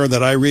nowhere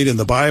that I read in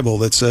the Bible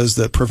that says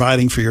that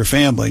providing for your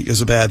family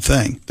is a bad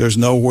thing. There's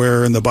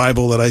nowhere in the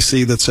Bible that I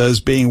see that says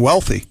being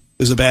wealthy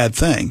is a bad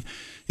thing.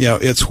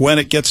 It's when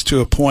it gets to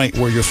a point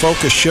where your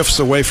focus shifts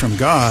away from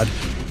God,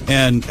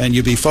 and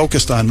you be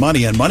focused on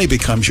money, and money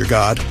becomes your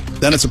God,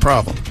 then it's a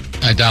problem.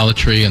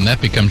 Idolatry, and that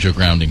becomes your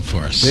grounding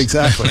force.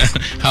 Exactly.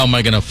 How am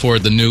I going to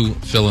afford the new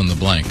fill in the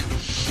blank?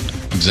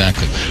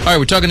 Exactly. All right,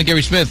 we're talking to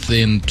Gary Smith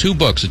in 2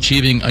 books,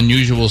 Achieving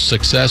Unusual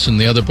Success, and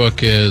the other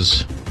book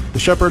is The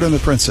Shepherd and the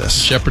Princess.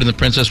 Shepherd and the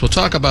Princess. We'll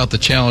talk about the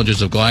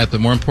challenges of Goliath,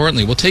 but more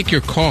importantly, we'll take your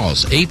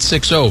calls,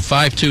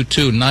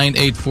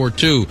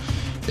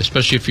 860-522-9842,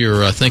 especially if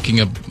you're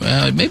thinking of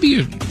maybe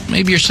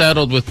you're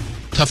saddled with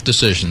tough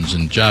decisions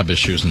and job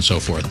issues and so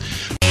forth.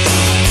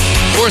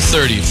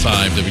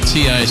 435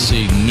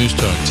 WTIC News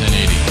Talk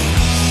 1080.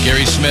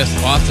 Gary Smith,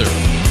 author,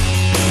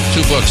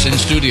 2 books in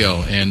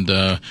studio and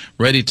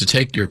ready to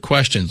take your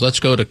questions. Let's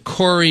go to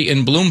Corey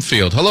in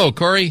Bloomfield. Hello,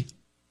 Corey.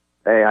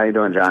 Hey, how you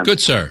doing, John? Good,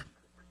 sir.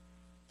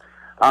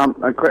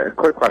 A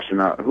quick question.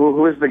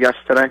 Who is the guest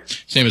today?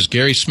 His name is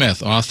Gary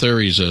Smith, author.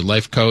 He's a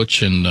life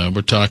coach, and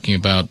we're talking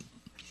about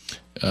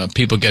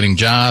people getting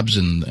jobs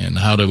and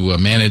how to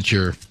manage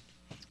your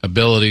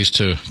abilities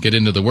to get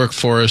into the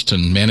workforce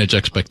and manage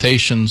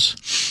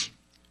expectations.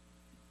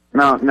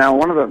 Now,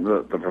 one of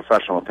the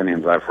professional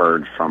opinions I've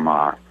heard from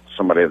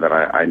somebody that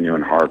I knew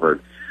in Harvard,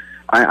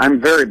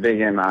 I'm very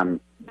big on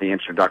the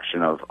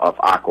introduction of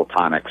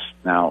aquaponics.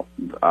 Now,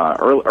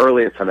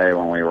 earlier today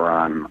when we were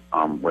on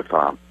with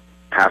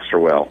Pastor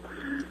Will,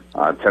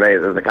 today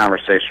the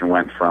conversation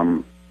went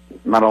from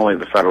not only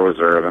the Federal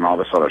Reserve and all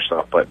this other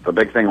stuff, but the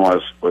big thing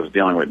was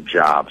dealing with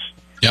jobs.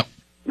 Yep.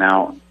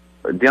 Now,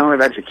 dealing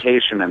with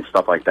education and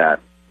stuff like that,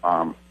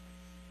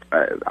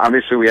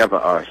 obviously we have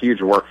a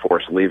huge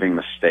workforce leaving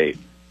the state,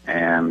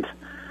 and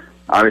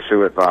obviously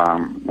with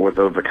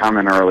the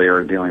comment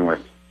earlier dealing with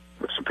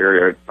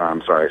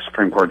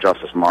Supreme Court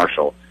Justice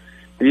Marshall,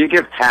 if you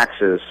give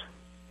taxes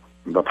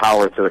the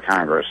power to the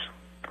Congress,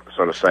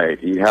 so to say,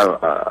 you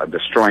have a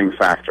destroying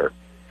factor.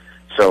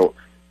 So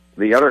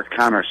the other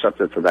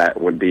counterceptive to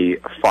that would be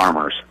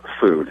farmers,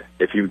 food.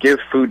 If you give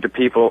food to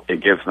people,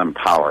 it gives them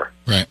power.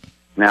 Right.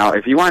 Now,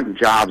 if you want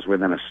jobs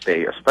within a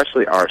state,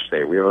 especially our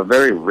state, we have a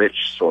very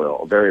rich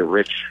soil, very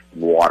rich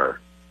water.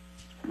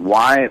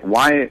 Why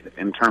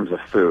in terms of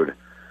food,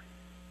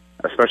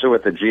 especially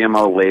with the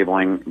GMO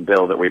labeling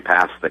bill that we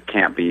passed that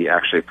can't be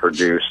actually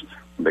produced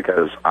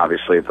because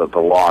obviously the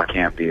law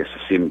can't be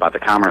seceded by the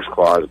Commerce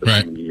Clause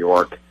between New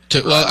York.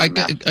 I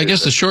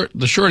guess the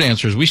short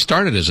answer is we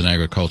started as an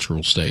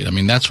agricultural state. I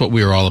mean, that's what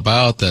we were all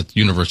about, that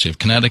University of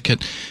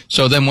Connecticut.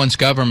 So then once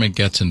government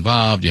gets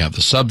involved, you have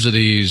the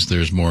subsidies,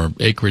 there's more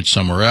acreage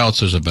somewhere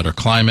else, there's a better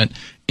climate.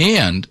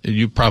 And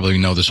you probably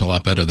know this a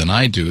lot better than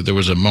I do. There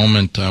was a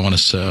moment, I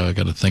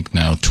got to think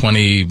now,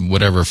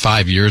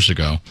 5 years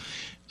ago.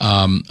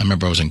 I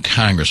remember I was in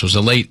Congress. It was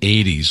the late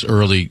 80s,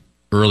 early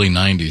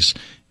 90s.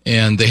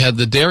 And they had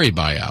the dairy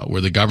buyout where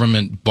the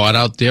government bought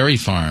out dairy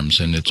farms,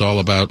 and it's all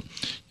about,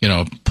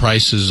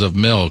 prices of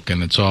milk,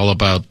 and it's all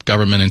about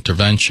government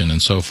intervention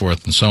and so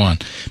forth and so on.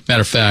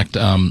 Matter of fact,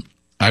 I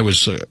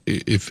was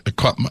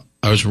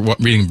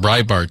reading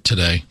Breitbart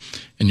today,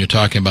 and you're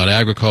talking about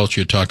agriculture,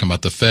 you're talking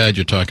about the Fed,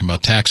 you're talking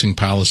about taxing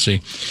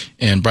policy,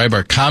 and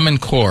Breitbart, Common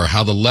Core,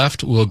 How the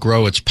Left Will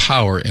Grow Its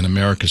Power in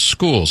America's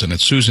Schools, and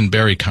it's Susan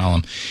Berry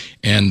column,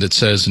 and it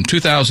says, in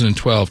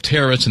 2012,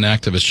 terrorist and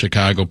activist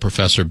Chicago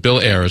professor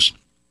Bill Ayers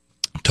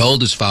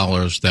told his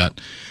followers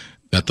that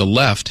the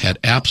left had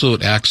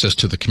absolute access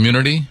to the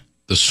community,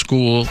 the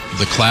school,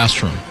 the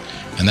classroom,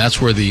 and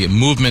that's where the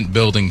movement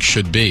building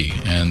should be.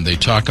 And they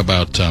talk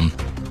about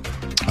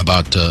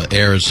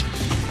Ayers.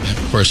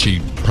 Of course,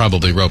 he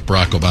probably wrote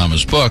Barack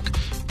Obama's book.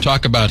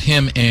 Talk about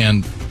him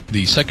and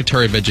the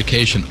Secretary of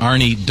Education,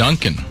 Arne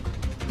Duncan,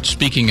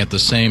 speaking at the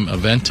same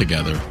event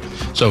together.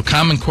 So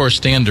Common Core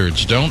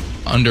standards, don't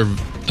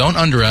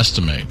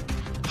underestimate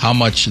how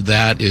much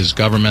that is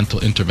governmental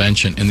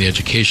intervention in the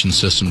education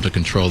system to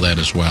control that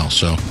as well.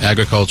 So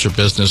agriculture,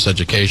 business,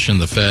 education,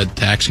 the Fed,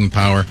 taxing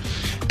power,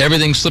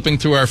 everything's slipping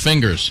through our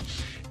fingers.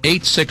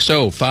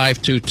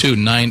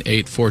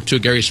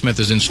 860-522-9842. Gary Smith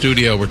is in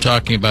studio. We're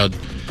talking about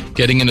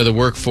getting into the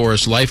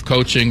workforce, life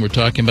coaching. We're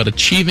talking about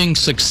achieving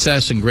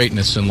success and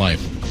greatness in life.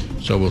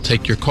 So we'll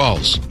take your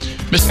calls.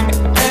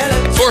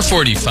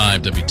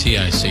 445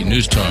 WTIC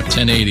News Talk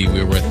 1080.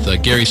 We're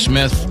with Gary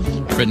Smith,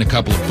 written a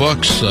couple of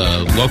books,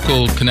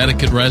 local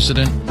Connecticut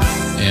resident,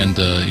 and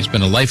he's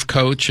been a life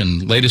coach,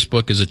 and latest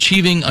book is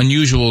Achieving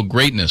Unusual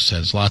Greatness,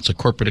 has lots of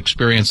corporate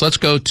experience. Let's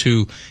go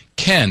to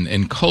Ken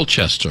in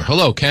Colchester.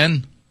 Hello,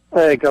 Ken.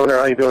 Hey, Governor.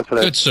 How you doing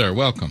today? Good, sir.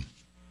 Welcome.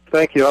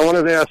 Thank you. I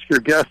wanted to ask your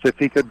guest if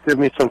he could give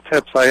me some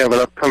tips. I have an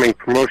upcoming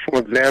promotional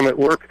exam at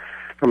work.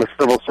 I'm a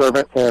civil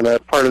servant, and as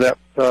part of that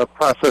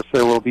process,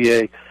 there will be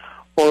a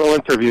oral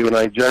interview, and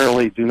I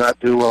generally do not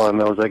do well on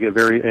those. I get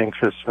very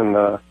anxious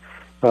and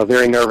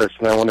very nervous,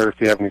 and I wonder if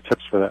you have any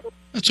tips for that.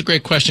 That's a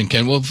great question,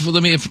 Ken. Well,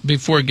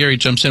 before Gary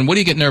jumps in, what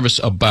do you get nervous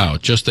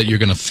about? Just that you're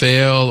going to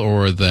fail,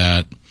 or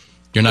that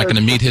you're not going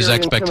to meet his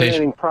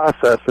expectations?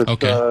 Process. It's,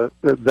 okay.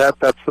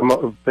 That's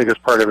the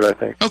biggest part of it, I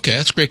think. Okay,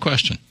 that's a great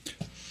question.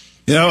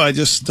 I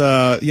just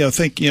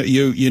think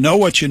you know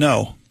what you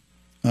know.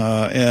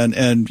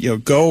 And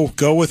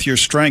go with your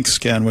strengths,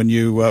 Ken. When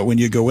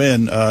you go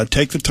in,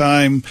 take the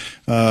time.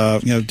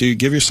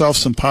 Give yourself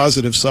some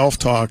positive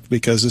self-talk,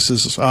 because this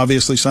is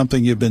obviously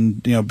something you've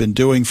been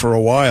doing for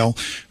a while.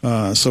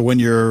 So when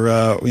you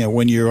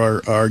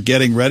are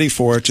getting ready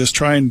for it, just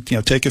try and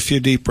take a few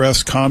deep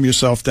breaths, calm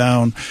yourself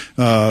down.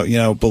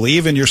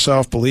 Believe in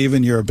yourself, believe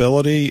in your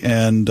ability,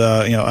 and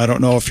I don't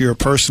know if you're a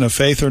person of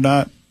faith or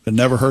not. It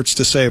never hurts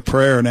to say a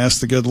prayer and ask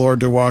the good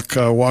Lord to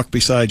walk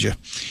beside you.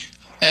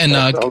 And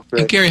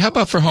Gary, how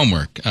about for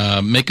homework?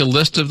 Make a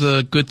list of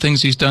the good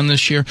things he's done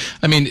this year.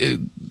 I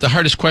mean, the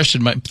hardest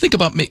question think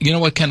about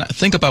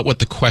what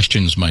the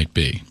questions might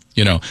be.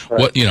 Right.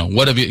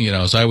 What have you,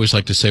 as I always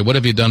like to say, what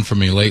have you done for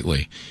me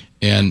lately?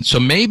 And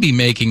so maybe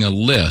making a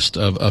list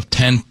of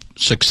 10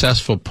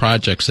 successful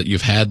projects that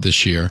you've had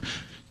this year.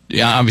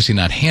 Yeah, obviously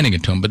not handing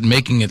it to him, but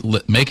making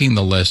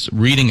the list,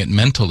 reading it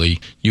mentally.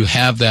 You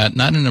have that,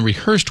 not in a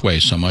rehearsed way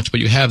so much, but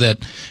you have that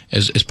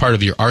as part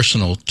of your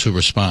arsenal to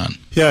respond.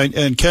 Yeah,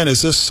 and Ken,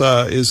 is this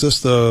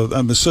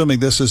I'm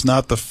assuming this is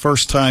not the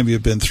first time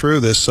you've been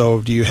through this,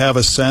 so do you have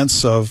a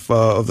sense of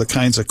the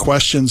kinds of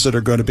questions that are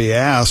going to be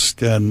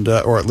asked, and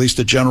or at least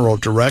a general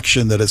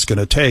direction that it's going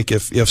to take?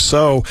 If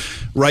so,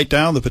 write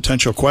down the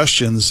potential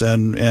questions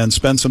and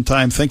spend some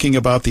time thinking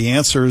about the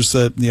answers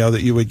that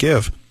you would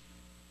give.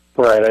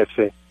 Right, I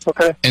see.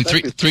 Okay. And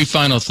three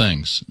final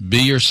things. Be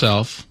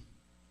yourself,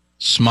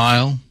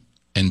 smile,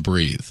 and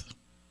breathe.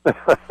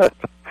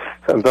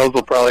 And those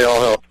will probably all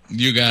help.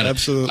 You got it.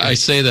 Absolutely. I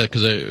say that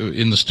because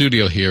in the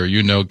studio here,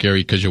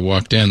 Gary, because you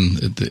walked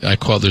in,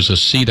 there's a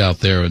seat out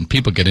there, and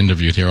people get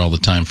interviewed here all the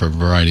time for a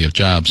variety of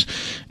jobs.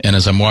 And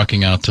as I'm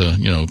walking out to,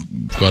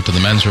 go out to the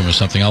men's room or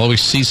something, I'll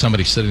always see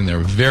somebody sitting there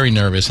very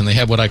nervous, and they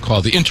have what I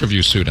call the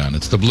interview suit on.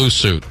 It's the blue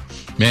suit,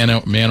 man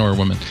or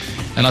woman.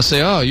 And I'll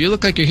say, "Oh, you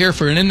look like you're here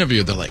for an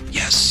interview." They're like,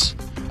 "Yes."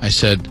 I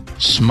said,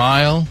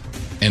 "Smile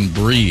and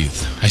breathe."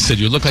 I said,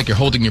 "You look like you're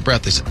holding your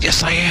breath." They said,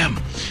 "Yes, I am."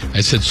 I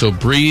said, "So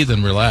breathe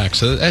and relax."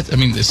 So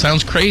it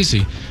sounds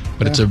crazy,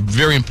 but it's a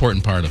very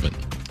important part of it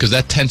because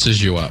that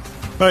tenses you up.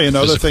 Well,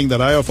 the thing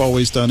that I have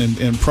always done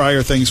in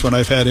prior things when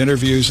I've had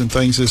interviews and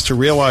things is to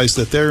realize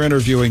that they're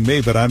interviewing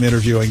me, but I'm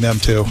interviewing them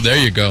too. There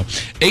you go.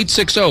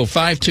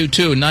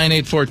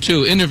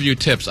 860-522-9842. Interview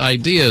tips,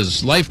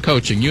 ideas, life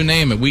coaching, you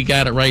name it. We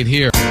got it right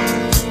here.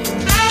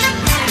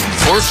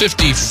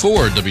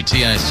 454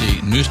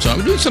 WTIC News Talk.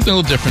 We're doing something a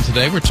little different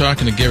today. We're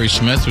talking to Gary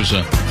Smith, who's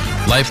a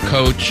life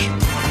coach,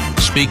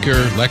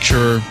 speaker,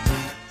 lecturer,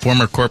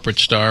 former corporate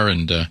star.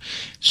 And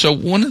so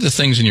one of the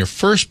things in your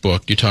first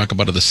book you talk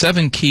about are the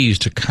 7 keys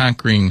to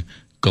conquering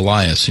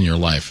Goliath in your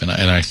life. And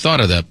I thought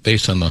of that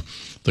based on the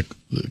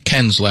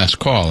Ken's last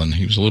call, and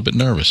he was a little bit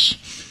nervous.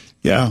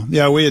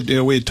 Yeah, we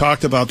had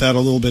talked about that a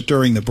little bit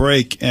during the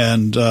break,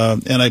 and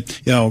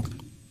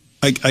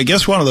I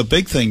guess one of the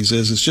big things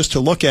is just to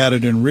look at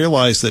it and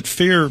realize that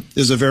fear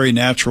is a very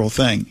natural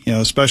thing.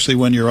 Especially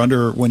when you're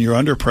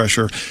under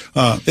pressure.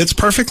 It's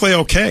perfectly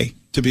okay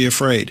to be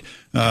afraid.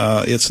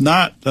 It's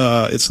not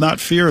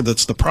fear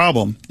that's the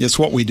problem. It's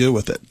what we do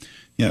with it.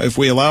 If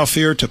we allow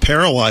fear to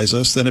paralyze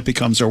us, then it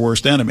becomes our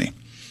worst enemy.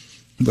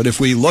 But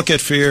if we look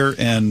at fear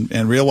and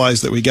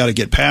realize that we got to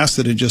get past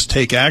it and just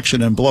take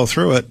action and blow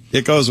through it,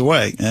 it goes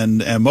away.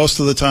 And most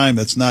of the time,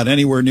 it's not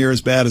anywhere near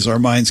as bad as our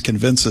minds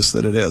convince us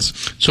that it is.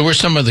 So what are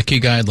some of the key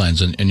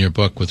guidelines in your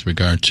book with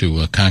regard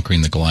to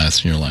conquering the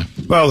Goliath in your life?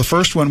 Well, the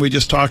first one we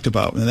just talked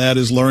about, and that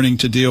is learning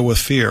to deal with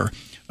fear.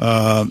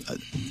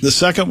 The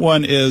second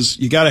one is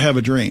you got to have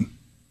a dream.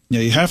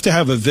 You have to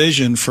have a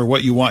vision for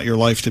what you want your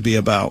life to be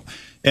about.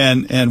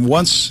 And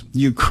once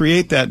you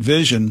create that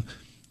vision,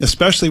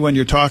 especially when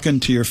you're talking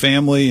to your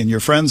family and your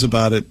friends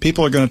about it,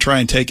 people are going to try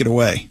and take it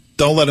away.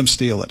 Don't let them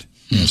steal it.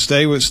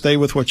 Stay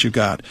with what you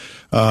got.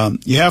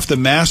 You have to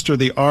master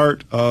the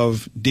art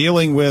of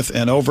dealing with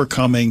and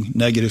overcoming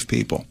negative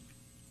people.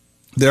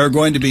 There are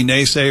going to be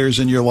naysayers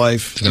in your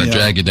life. They're going to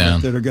drag you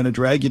down. That are going to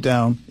drag you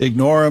down.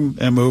 Ignore them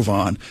and move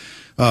on.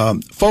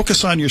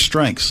 Focus on your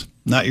strengths,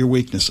 not your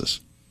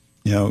weaknesses.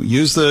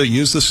 Use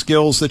the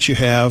skills that you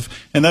have,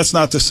 and that's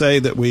not to say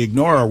that we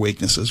ignore our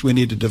weaknesses. We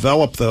need to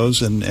develop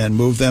those and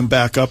move them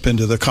back up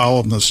into the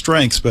column of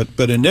strengths.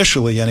 But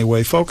initially,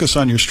 anyway, focus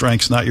on your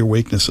strengths, not your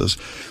weaknesses.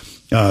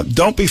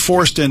 Don't be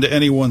forced into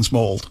anyone's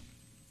mold.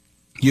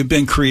 You've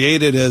been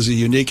created as a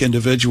unique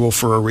individual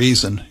for a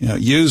reason.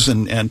 Use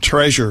and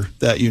treasure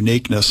that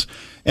uniqueness.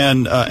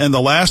 And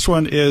the last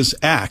one is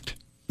act.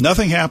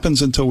 Nothing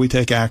happens until we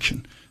take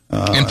action.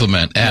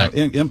 Implement, act.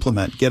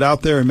 Implement. Get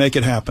out there and make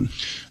it happen.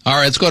 All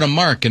right, let's go to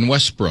Mark in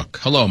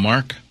Westbrook. Hello,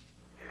 Mark.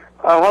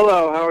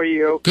 Hello, how are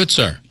you? Good,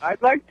 sir.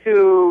 I'd like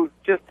to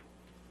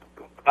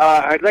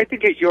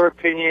get your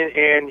opinion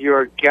and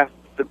your guest's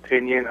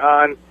opinion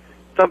on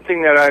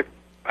something that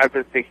I've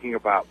been thinking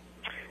about.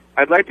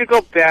 I'd like to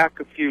go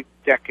back a few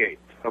decades,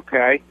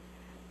 okay?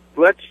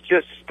 Let's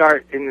just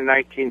start in the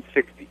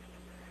 1960s.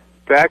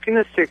 Back in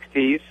the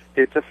 60s,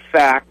 it's a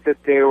fact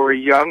that there were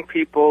young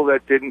people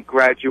that didn't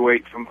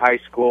graduate from high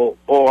school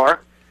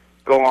or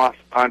go off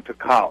onto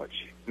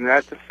college. And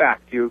that's a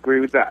fact. Do you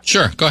agree with that?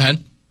 Sure. Go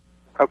ahead.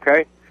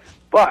 Okay.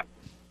 But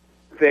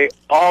they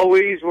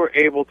always were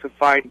able to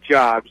find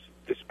jobs,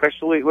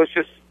 especially, let's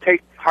just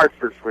take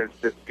Hartford, for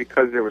instance,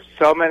 because there were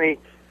so many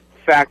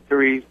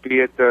factories,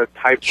 be it the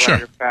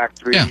typewriter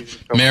factories. Yeah.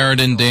 So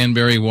Meriden,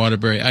 Danbury,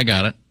 Waterbury. I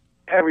got it.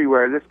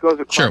 Everywhere. This goes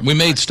across. Sure. We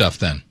made stuff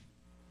then.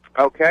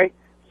 Okay.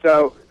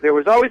 So there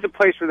was always a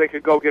place where they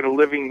could go get a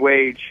living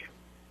wage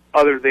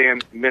other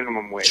than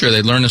minimum wage. Sure,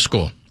 they learn a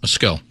skill.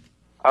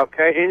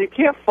 Okay, and you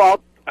can't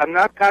fault, I'm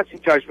not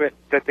passing judgment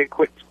that they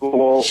quit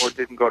school or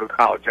didn't go to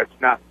college. That's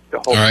not the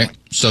whole All right, point.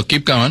 so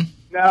keep going.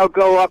 Now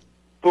go up,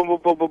 boom, boom,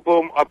 boom, boom,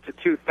 boom, up to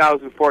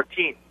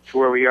 2014 to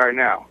where we are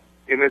now.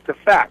 And it's a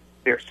fact.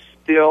 There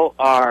still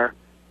are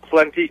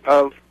plenty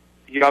of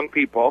young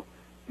people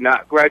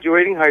not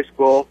graduating high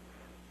school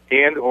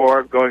and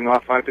or going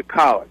off onto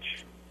college.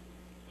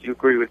 Do you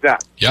agree with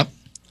that? Yep.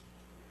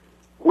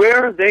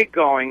 Where are they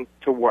going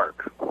to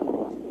work?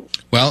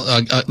 Well,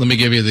 let me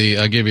give you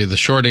the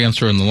short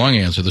answer and the long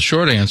answer. The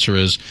short answer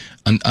is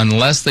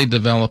unless they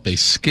develop a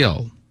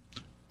skill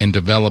and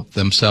develop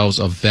themselves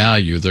of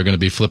value, they're going to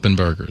be flipping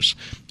burgers.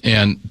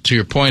 And to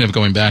your point of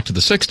going back to the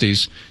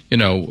 60s,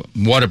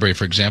 Waterbury,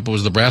 for example,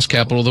 was the brass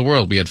capital of the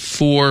world. We had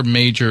 4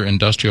 major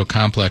industrial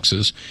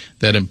complexes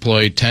that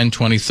employed 10,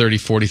 20, 30,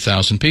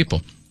 40,000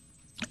 people.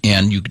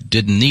 And you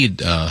didn't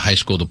need a high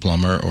school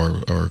diploma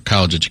or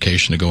college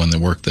education to go in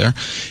and work there.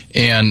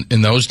 And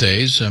in those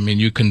days, I mean,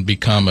 you can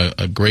become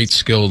a great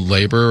skilled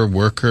laborer,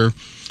 worker,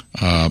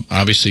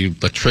 obviously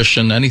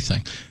electrician,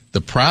 anything.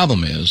 The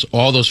problem is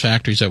all those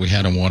factories that we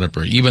had in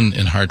Waterbury, even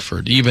in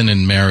Hartford, even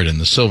in Meriden,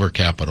 the silver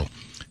capital,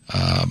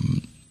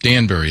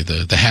 Danbury,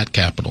 the hat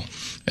capital,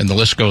 and the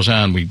list goes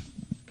on.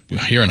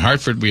 Here in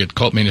Hartford, we had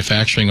Colt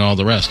Manufacturing, all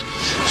the rest.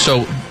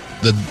 So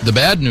the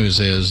bad news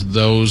is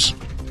those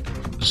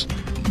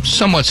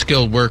somewhat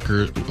skilled work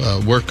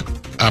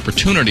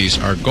opportunities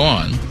are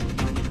gone,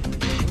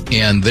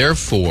 and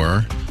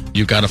therefore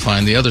you've got to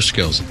find the other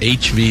skills.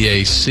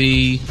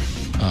 HVAC,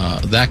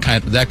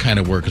 that kind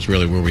of work is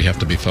really where we have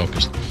to be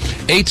focused.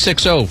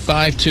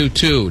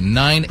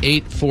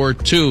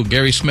 860-522-9842.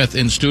 Gary Smith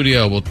in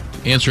studio. We'll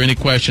answer any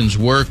questions,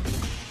 work,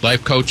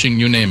 life coaching,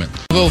 you name it.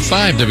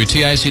 505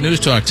 WTIC News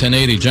Talk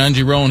 1080. John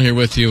G. Rowan here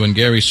with you and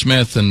Gary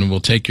Smith, and we'll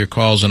take your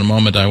calls in a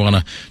moment. I want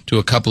to do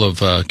a couple of,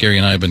 Gary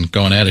and I have been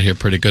going at it here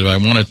pretty good. I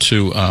wanted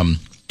to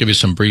give you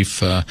some brief,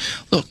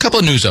 couple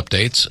of news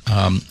updates.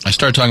 I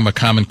started talking about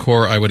Common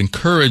Core. I would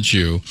encourage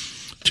you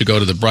to go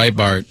to the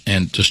Breitbart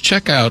and just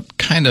check out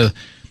kind of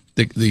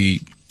the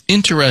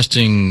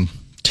interesting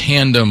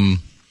tandem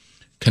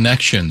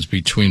connections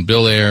between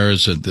Bill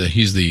Ayers,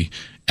 he's the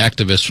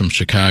activist from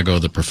Chicago,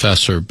 the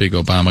professor, big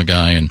Obama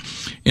guy, and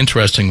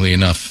interestingly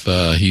enough,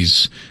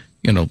 he's,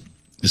 it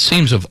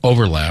seems to have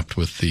overlapped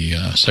with the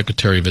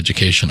Secretary of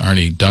Education,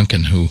 Arnie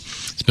Duncan, who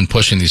has been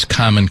pushing these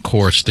Common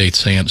Core state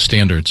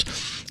standards.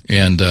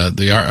 And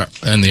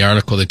the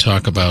article they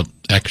talk about,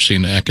 actually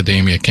in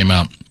academia, came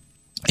out.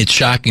 It's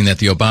shocking that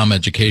the Obama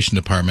Education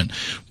Department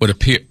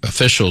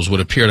officials would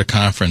appear at a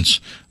conference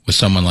with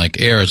someone like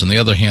Ayers. On the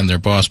other hand, their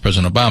boss,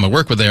 President Obama,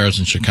 worked with Ayers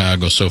in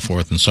Chicago, so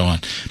forth and so on.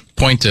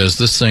 Point is,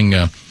 this thing,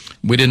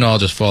 we didn't all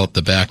just fall up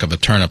the back of a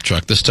turnip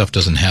truck. This stuff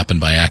doesn't happen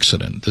by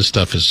accident. This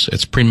stuff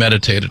it's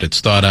premeditated. It's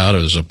thought out.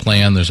 There's a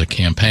plan. There's a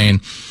campaign.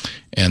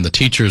 And the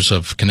teachers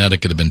of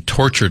Connecticut have been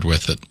tortured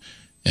with it.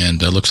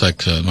 And it looks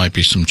like there might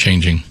be some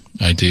changing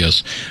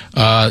ideas.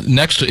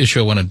 Next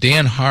issue,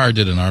 Dan Haar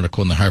did an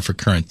article in the Hartford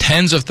Courant.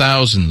 Tens of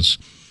thousands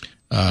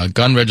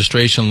gun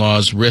registration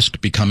laws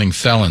risk becoming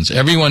felons.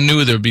 Everyone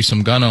knew there would be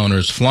some gun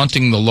owners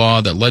flaunting the law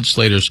that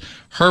legislators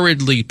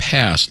hurriedly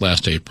passed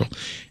last April.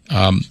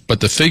 But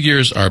the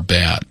figures are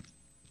bad.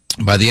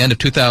 By the end of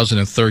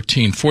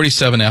 2013,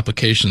 47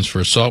 applications for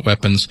assault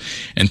weapons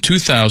and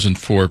 2,000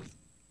 for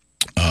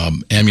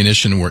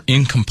ammunition were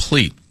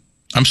incomplete.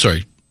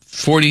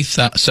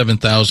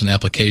 47,000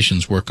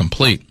 applications were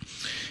complete.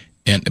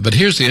 But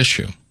here's the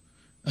issue.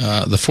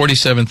 The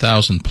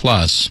 47,000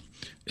 plus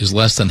is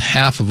less than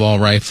half of all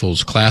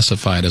rifles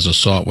classified as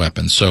assault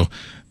weapons. So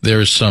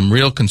there's some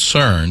real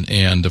concern.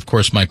 And, of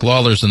course, Mike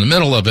Lawler's in the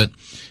middle of it.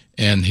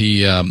 And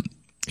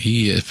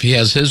if he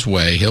has his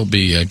way, he'll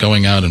be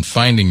going out and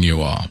finding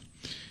you all.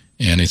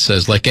 And he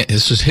says,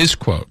 this is his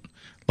quote,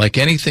 like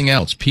anything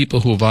else, people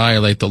who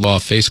violate the law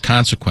face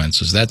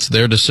consequences. That's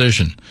their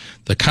decision.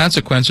 The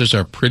consequences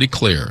are pretty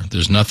clear.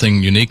 There's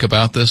nothing unique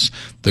about this.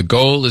 The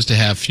goal is to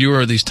have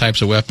fewer of these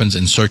types of weapons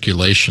in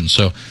circulation.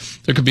 So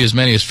there could be as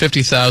many as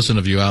 50,000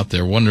 of you out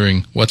there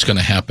wondering what's going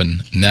to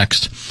happen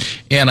next.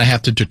 And I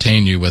have to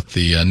entertain you with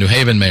the New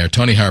Haven mayor,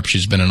 Toni Harp.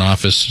 She's been in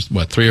office,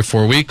 3 or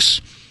 4 weeks?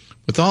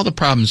 With all the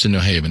problems in New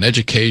Haven,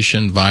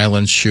 education,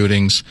 violence,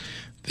 shootings,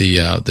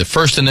 the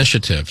first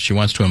initiative, she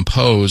wants to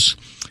impose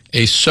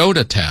a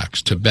soda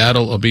tax to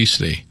battle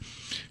obesity.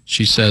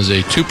 She says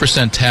a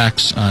 2%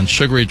 tax on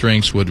sugary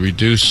drinks would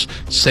reduce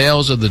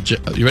sales of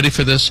you ready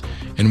for this?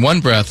 In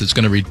one breath, it's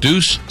going to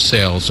reduce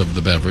sales of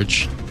the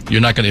beverage. You're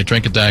not going to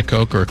drink a Diet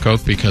Coke or a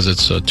Coke because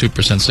it's a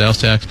 2%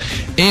 sales tax.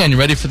 And you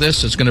ready for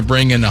this? It's going to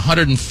bring in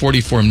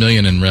 $144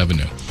 million in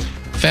revenue.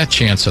 Fat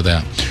chance of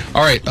that.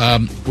 All right,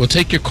 we'll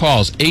take your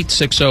calls.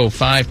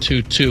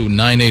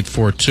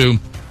 860-522-9842.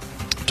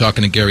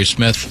 Talking to Gary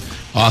Smith,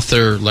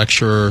 author,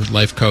 lecturer,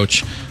 life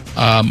coach.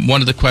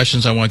 One of the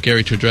questions I want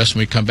Gary to address when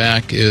we come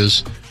back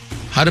is,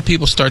 how do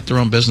people start their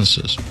own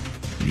businesses?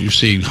 You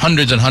see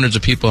hundreds and hundreds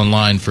of people in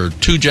line for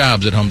 2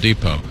 jobs at Home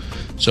Depot.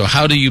 So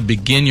how do you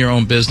begin your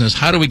own business?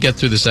 How do we get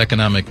through this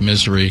economic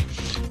misery?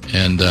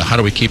 And how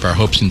do we keep our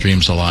hopes and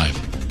dreams alive?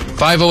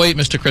 508,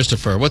 Mr.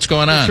 Christopher. What's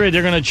going on? That's right.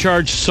 They're going to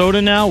charge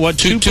soda now. What,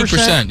 2%?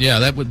 2%. Yeah,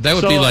 that would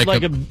be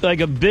like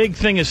a big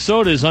thing of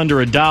soda is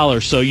under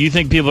 $1. So you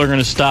think people are going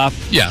to stop?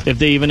 Yeah. If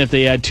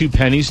they add 2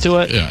 pennies to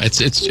it? Yeah,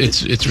 it's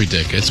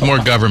ridiculous. It's more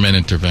government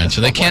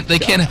intervention. They can't.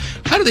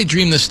 How do they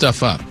dream this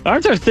stuff up?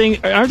 Aren't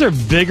there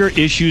bigger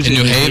issues in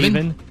New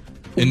Haven?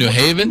 In New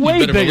Haven?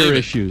 Way bigger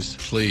issues.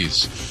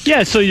 Please.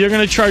 Yeah, so you're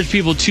going to charge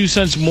people 2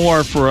 cents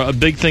more for a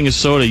big thing of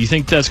soda. You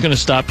think that's going to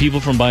stop people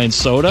from buying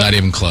soda? Not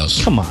even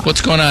close. Come on.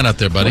 What's going on out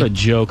there, buddy? What a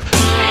joke.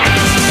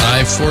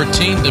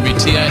 514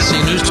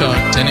 WTIC News Talk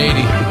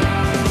 1080.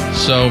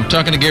 So I'm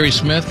talking to Gary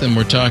Smith, and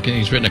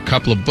he's written a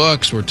couple of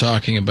books. We're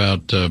talking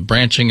about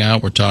branching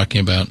out. We're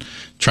talking about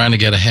trying to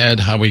get ahead,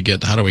 how do we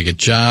get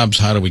jobs,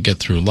 how do we get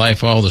through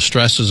life, all the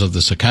stresses of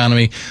this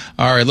economy.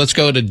 All right, let's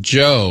go to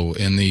Joe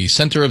in the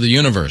center of the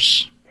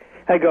universe.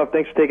 Hi, Gov.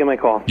 Thanks for taking my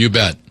call. You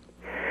bet.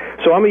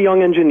 So I'm a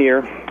young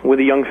engineer with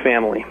a young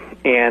family,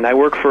 and I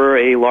work for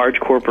a large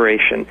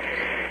corporation.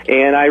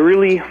 And I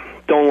really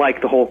don't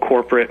like the whole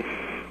corporate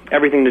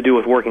everything to do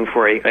with working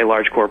for a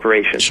large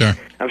corporation. Sure.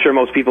 I'm sure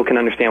most people can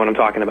understand what I'm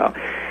talking about.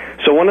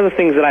 So one of the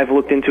things that I've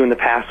looked into in the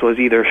past was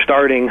either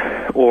starting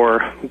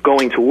or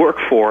going to work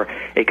for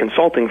a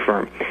consulting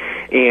firm.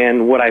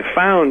 And what I've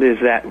found is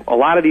that a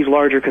lot of these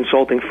larger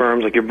consulting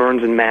firms, like your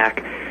Burns and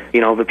Mac,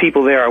 the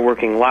people there are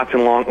working lots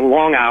and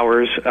long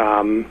hours,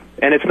 and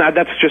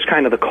that's just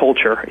kind of the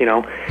culture,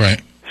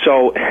 Right.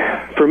 So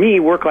for me,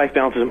 work-life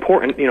balance is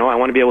important. I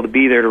want to be able to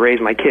be there to raise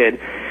my kid.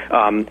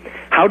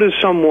 How does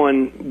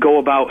someone go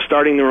about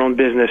starting their own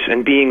business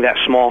and being that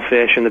small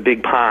fish in the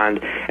big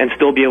pond and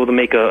still be able to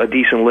make a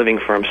decent living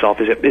for himself?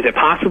 Is it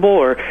possible,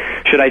 or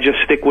should I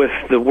just stick with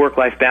the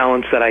work-life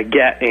balance that I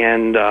get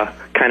and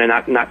kind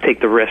of not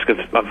take the risk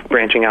of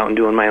branching out and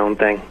doing my own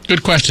thing?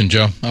 Good question,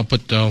 Joe. I'll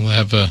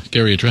have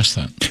Gary address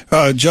that.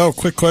 Joe,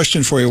 quick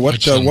question for you.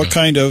 What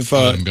kind of?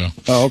 Let him go.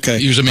 Oh, okay.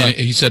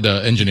 He said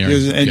engineering. He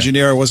was an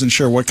engineer. I wasn't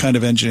sure what kind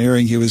of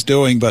engineering he was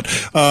doing, but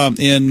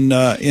in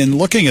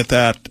looking at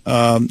that,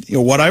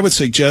 what I would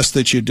suggest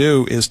that you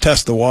do is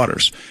test the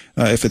waters.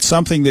 If it's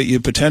something that you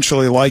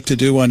potentially like to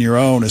do on your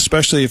own,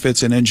 especially if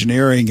it's in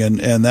engineering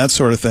and that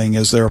sort of thing,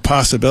 is there a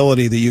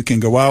possibility that you can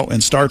go out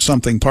and start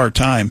something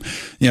part-time,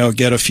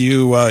 get a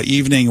few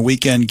evening,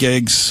 weekend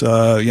gigs,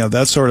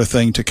 that sort of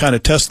thing, to kind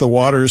of test the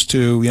waters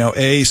to,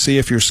 A, see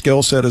if your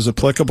skill set is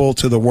applicable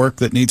to the work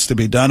that needs to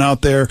be done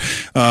out there.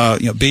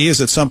 B, is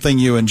it something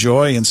you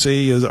enjoy? And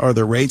C, are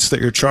the rates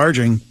that you're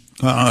charging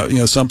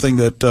something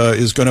that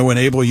is going to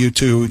enable you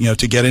to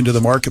get into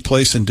the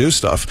marketplace and do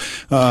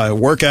stuff.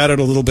 Work at it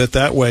a little bit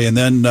that way, and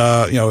then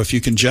if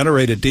you can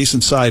generate a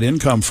decent side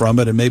income from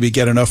it and maybe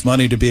get enough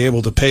money to be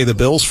able to pay the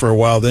bills for a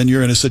while, then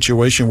you're in a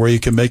situation where you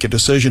can make a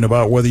decision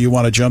about whether you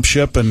want to jump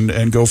ship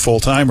and go full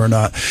time or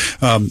not.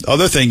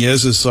 Other thing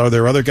is are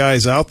there other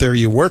guys out there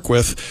you work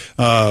with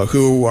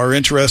who are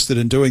interested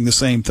in doing the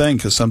same thing?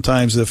 Because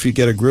sometimes if you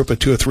get a group of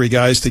 2 or 3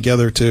 guys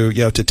together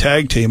to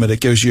tag team it,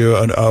 it gives you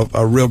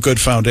a real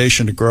good foundation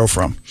to grow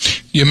from.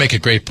 You make a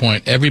great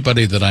point.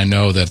 Everybody that I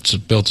know that's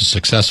built a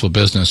successful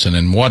business, and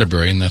in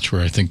Waterbury, and that's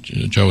where I think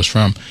Joe is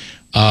from,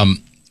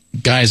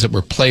 guys that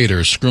were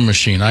platers, screw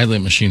machine,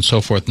 idling machine,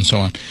 so forth and so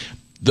on.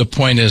 The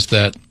point is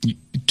that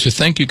to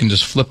think you can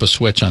just flip a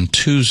switch on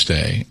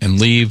Tuesday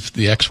and leave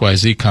the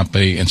XYZ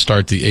company and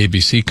start the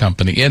ABC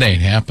company, it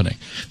ain't happening.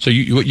 So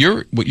what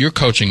you're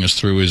coaching us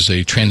through is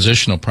a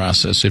transitional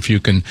process. If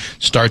you can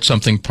start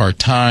something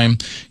part-time,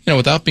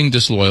 without being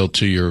disloyal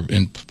to your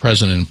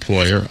present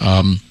employer,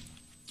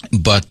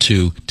 but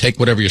to take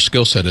whatever your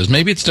skill set is.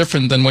 Maybe it's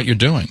different than what you're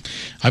doing.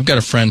 I've got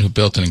a friend who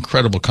built an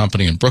incredible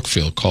company in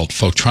Brookfield called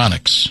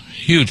Photronics,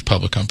 huge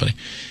public company.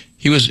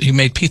 He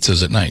made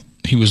pizzas at night.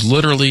 He was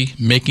literally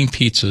making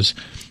pizzas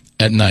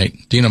at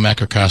night. Dino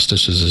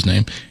Makakostas is his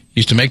name.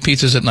 He used to make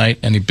pizzas at night,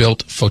 and he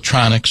built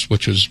Photronics,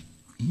 which was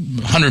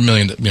 $100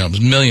 million,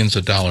 millions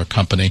of dollar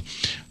company,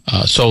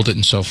 sold it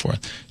and so forth.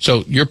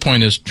 So your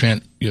point is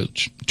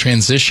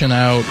transition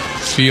out,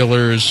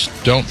 feelers.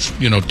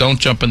 Don't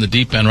jump in the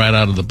deep end right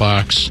out of the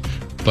box,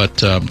 but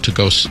to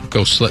go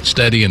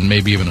steady and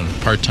maybe even in a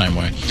part-time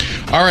way.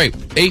 All right,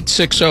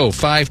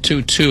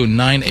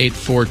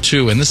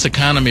 860-522-9842. In this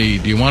economy,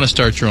 do you want to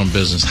start your own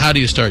business? How do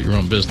you start your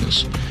own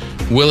business?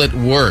 Will it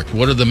work?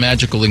 What are the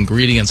magical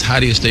ingredients? How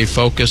do you stay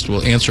focused?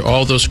 We'll answer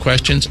all those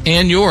questions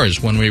and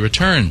yours when we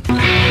return.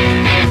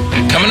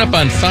 Coming up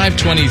on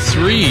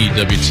 523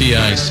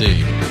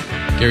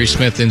 WTIC. Gary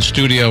Smith in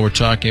studio. We're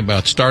talking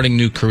about starting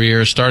new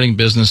careers, starting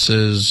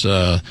businesses,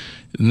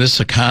 in this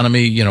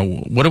economy,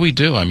 what do we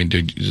do? I mean,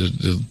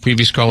 the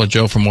previous caller,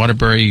 Joe from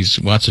Waterbury,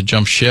 he wants to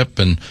jump ship,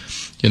 and,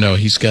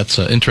 he's got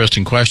some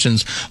interesting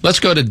questions. Let's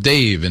go to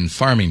Dave in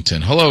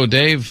Farmington. Hello,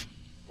 Dave.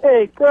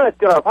 Hey, good.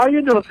 How are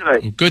you doing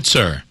today? Good,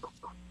 sir.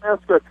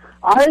 That's good.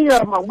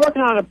 I'm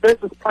working on a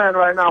business plan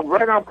right now.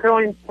 Right now, I'm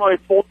currently employed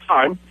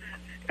full-time,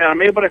 and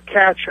I'm able to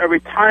catch a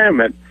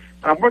retirement.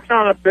 And I'm working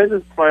on a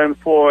business plan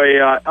for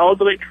a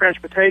elderly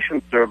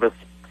transportation service.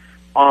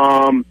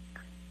 To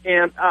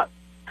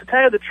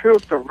tell you the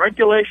truth, the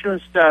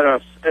regulations that are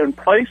in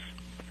place,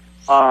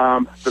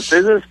 the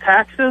business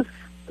taxes,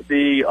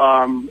 the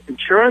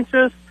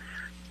insurances,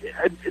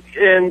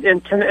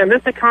 in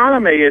this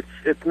economy,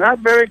 it's not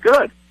very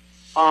good.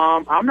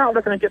 I'm not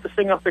looking to get this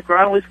thing off the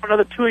ground at least for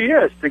another 2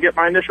 years to get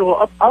my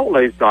initial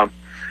outlays done.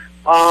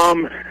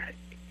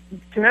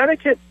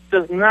 Connecticut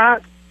does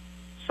not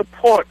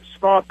support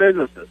small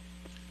businesses.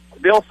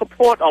 They'll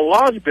support a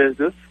large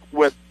business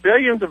with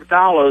billions of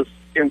dollars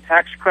in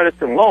tax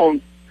credits and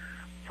loans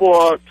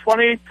for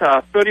 20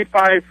 to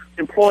 35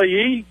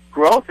 employee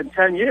growth in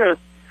 10 years,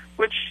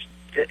 which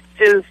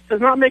does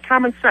not make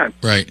common sense.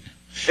 Right.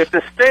 If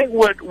the state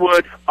would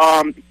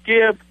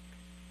give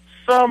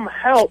some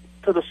help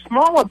to the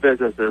smaller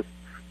businesses,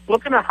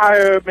 looking to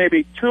hire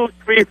maybe 2,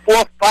 3,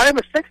 4, 5,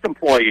 or 6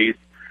 employees,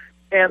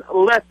 and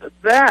let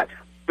that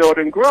build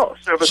and grow.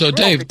 So,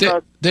 Dave,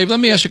 let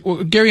me ask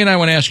you. Gary and I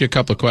want to ask you a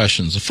couple of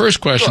questions. The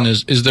first question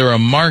is there a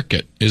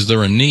market? Is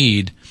there a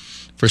need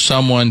for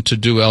someone to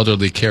do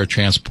elderly care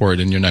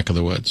transport in your neck of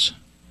the woods?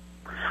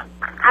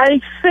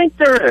 I think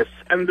there is.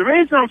 And the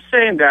reason I'm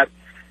saying that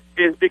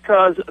is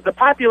because the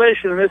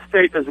population in this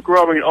state is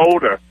growing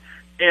older,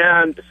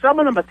 and some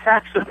of them are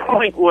taxed to the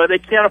point where they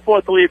can't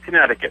afford to leave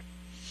Connecticut.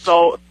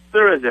 So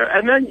there is there.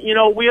 And then,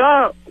 we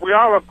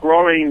are a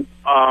growing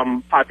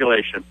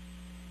population.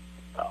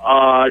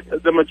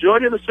 The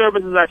majority of the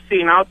services I've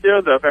seen out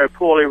there, they're very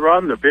poorly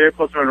run. The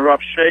vehicles are in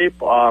rough shape.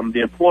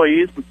 The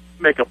employees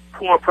make a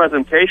poor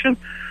presentation.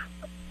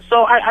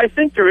 So I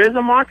think there is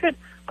a market,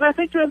 but I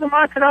think there is a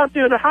market out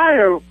there to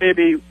hire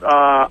maybe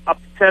up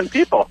to 10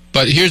 people.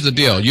 But here's the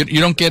deal. You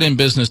don't get in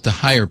business to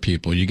hire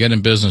people. You get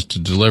in business to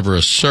deliver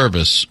a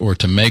service or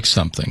to make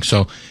something.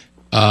 So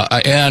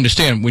I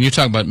understand when you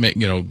talk about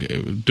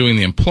doing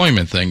the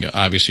employment thing,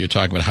 obviously you're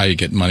talking about how you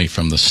get money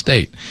from the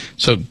state.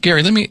 So,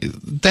 Gary,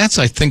 that's,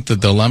 I think, the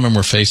dilemma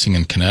we're facing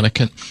in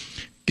Connecticut.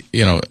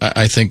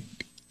 I think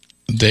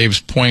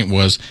Dave's point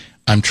was,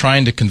 I'm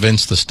trying to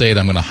convince the state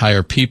I'm going to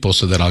hire people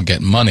so that I'll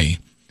get money.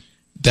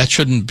 That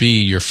shouldn't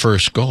be your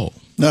first goal.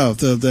 No,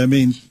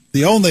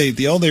 the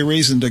only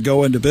reason to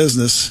go into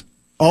business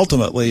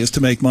ultimately is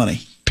to make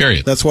money.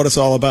 Period. That's what it's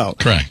all about.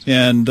 Correct.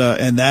 And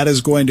that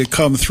is going to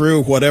come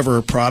through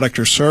whatever product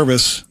or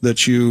service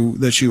that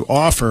you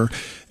offer.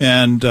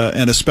 And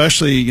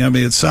especially,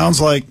 it sounds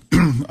like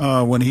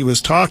when he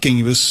was talking,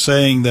 he was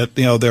saying that,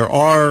 there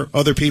are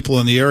other people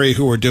in the area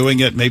who are doing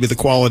it. Maybe the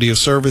quality of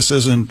service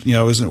isn't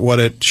what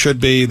it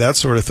should be, that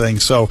sort of thing.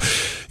 So,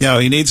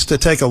 he needs to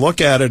take a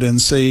look at it and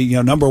see,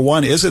 number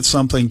one, is it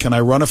something, can I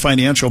run a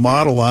financial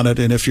model on it?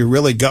 And if you're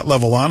really gut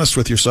level honest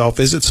with yourself,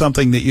 is it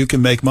something that you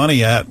can make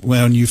money at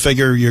when you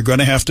figure you're going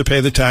to have to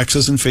pay the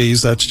taxes and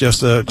fees? That's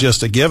just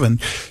a given.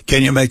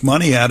 Can you make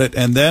money at it?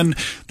 And then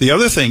the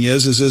other thing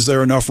is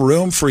there enough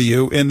room for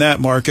you in that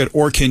market,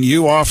 or can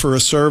you offer a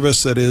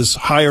service that is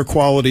higher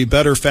quality,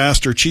 better,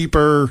 faster,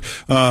 cheaper,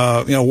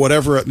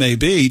 whatever it may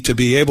be, to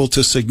be able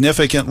to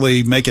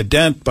significantly make a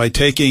dent by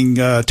taking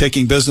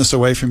business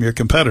away from your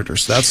competitors?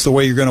 That's the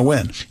way you're going to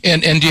win.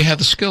 And do you have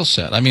the skill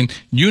set? I mean,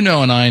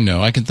 and I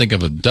know, I can think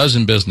of a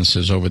dozen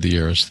businesses over the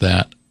years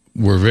that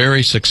were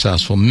very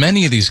successful.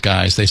 Many of these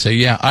guys, they say,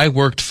 yeah, I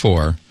worked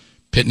for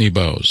Pitney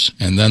Bowes,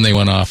 and then they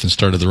went off and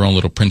started their own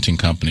little printing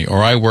company,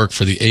 or I worked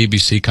for the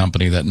ABC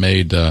company that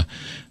made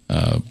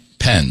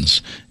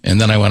pens, and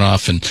then I went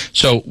off. And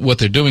so what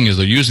they're doing is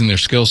they're using their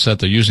skill set,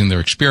 they're using their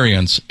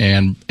experience,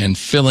 and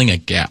filling a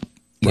gap,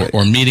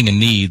 or meeting a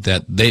need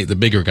that the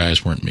bigger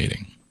guys weren't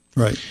meeting.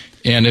 Right.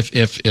 And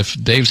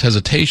if Dave's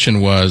hesitation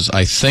was,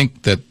 I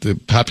think that the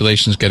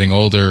population is getting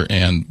older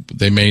and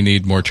they may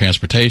need more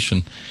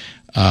transportation,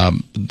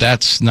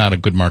 that's not a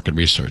good market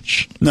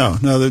research. No,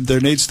 there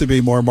needs to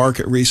be more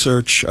market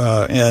research.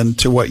 And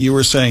to what you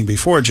were saying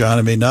before,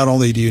 John, not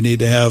only do you need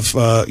to have,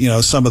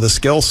 some of the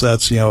skill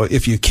sets,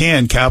 if you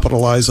can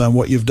capitalize on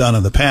what you've done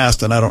in the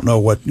past, and I don't know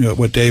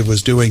what Dave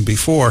was doing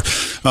before.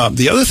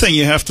 The other thing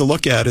you have to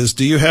look at is,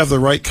 do you have the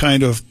right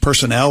kind of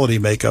personality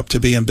makeup to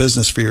be in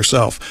business for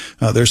yourself?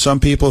 There's some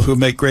people who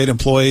make great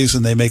employees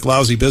and they make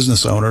lousy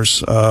business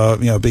owners,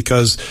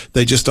 because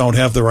they just don't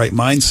have the right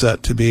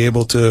mindset to be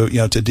able to,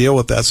 to deal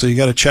with that. So you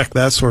got to check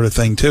that sort of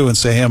thing too and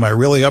say, hey, am I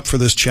really up for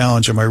this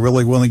challenge? Am I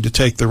really willing to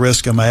take the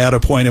risk? Am I at a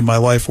point in my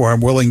life where I'm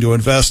willing to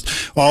invest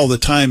all the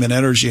time and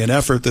energy and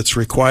effort that's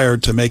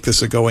required to make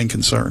this a going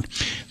concern?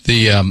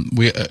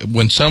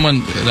 When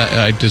someone,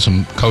 I did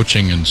some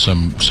coaching and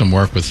some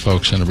work with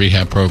folks in a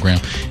rehab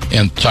program,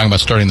 and talking about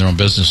starting their own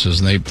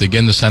businesses, and they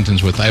begin the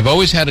sentence with, I've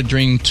always had a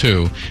dream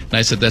too. And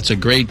I said, that's a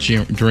great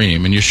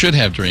dream, and you should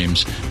have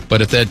dreams,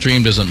 but if that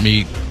dream doesn't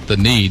meet the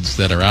needs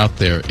that are out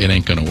there, it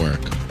ain't going to work.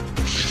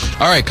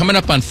 All right, coming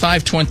up on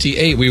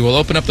 528, we will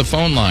open up the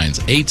phone lines,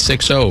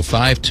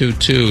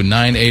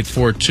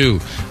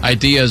 860-522-9842.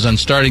 Ideas on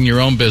starting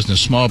your own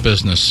business, small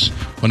business.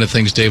 One of the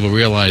things Dave will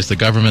realize, the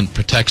government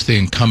protects the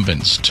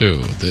incumbents,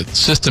 too. The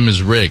system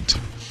is rigged.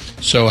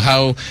 So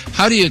how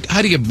do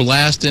you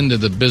blast into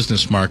the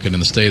business market in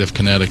the state of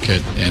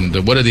Connecticut, and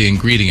what are the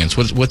ingredients?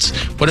 What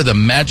are the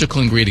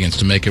magical ingredients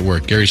to make it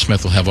work? Gary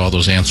Smith will have all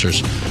those answers.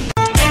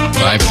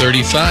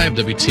 535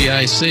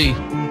 WTIC.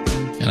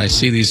 And I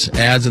see these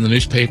ads in the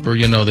newspaper.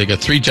 They got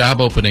 3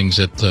 job openings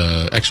at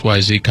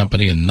XYZ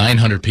company and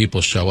 900 people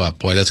show up.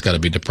 Boy, that's got to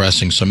be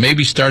depressing. So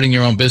maybe starting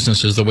your own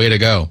business is the way to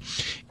go.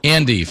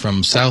 Andy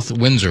from South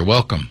Windsor,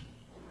 welcome.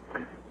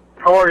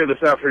 How are you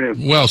this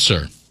afternoon? Well,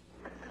 sir.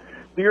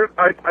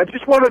 I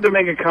just wanted to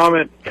make a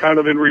comment kind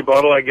of in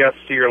rebuttal, I guess,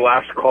 to your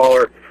last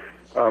caller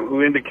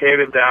who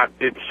indicated that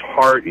it's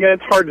hard. Yeah,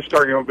 it's hard to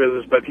start your own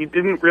business, but he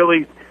didn't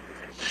really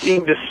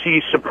seem to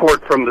see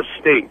support from the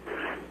state.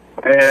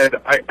 And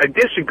I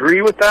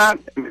disagree with that,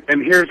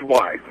 and here's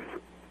why.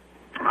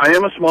 I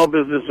am a small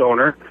business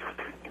owner.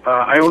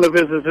 I own a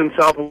business in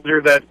South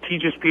Windsor that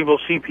teaches people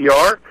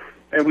CPR,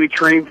 and we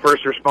train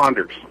first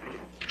responders.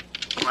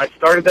 I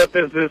started that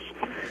business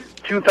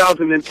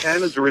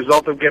 2010 as a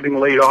result of getting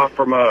laid off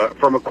from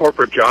a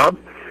corporate job.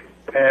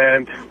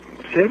 And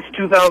since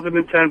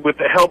 2010, with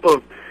the help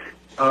of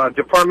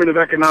Department of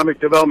Economic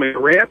Development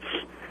grants,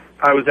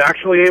 I was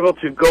actually able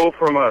to go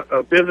from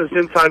a business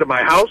inside of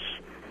my house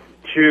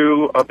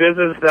to a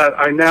business that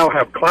I now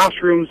have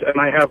classrooms, and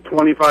I have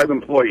 25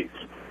 employees.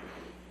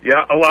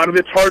 Yeah, a lot of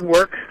it's hard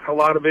work. A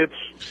lot of it's...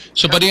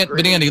 So, but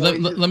Andy,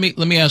 let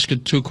me ask you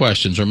two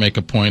questions or make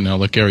a point, and I'll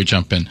let Gary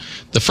jump in.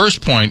 The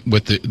first point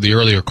with the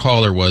earlier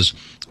caller was,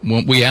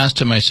 when we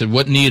asked him, I said,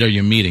 what need are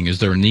you meeting? Is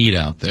there a need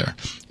out there?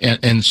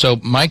 And so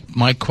my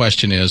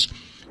question is,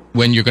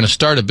 when you're going to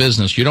start a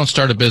business, you don't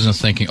start a business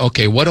thinking,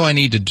 okay, what do I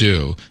need to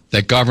do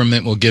that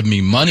government will give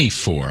me money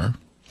for,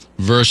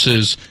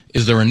 versus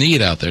is there a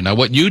need out there? Now,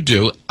 what you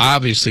do,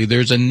 obviously,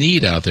 there's a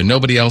need out there.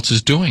 Nobody else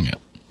is doing it.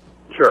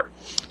 Sure.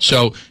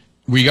 So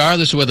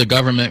regardless of whether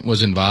government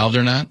was involved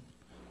or not,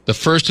 the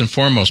first and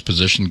foremost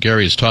position,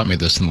 Gary has taught me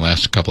this in the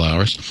last couple of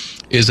hours,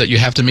 is that you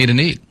have to meet a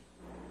need.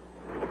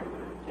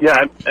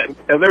 Yeah, and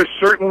there's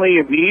certainly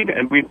a need,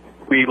 and we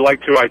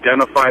like to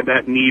identify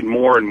that need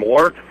more and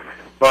more.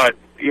 But,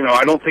 you know,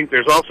 I don't think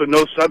there's also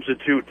no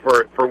substitute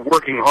for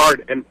working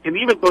hard. And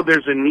even though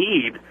there's a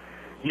need,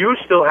 you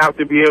still have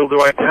to be able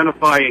to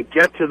identify and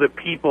get to the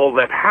people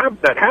that have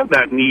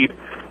that need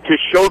to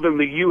show them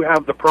that you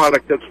have the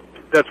product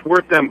that's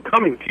worth them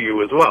coming to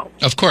you as well.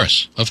 Of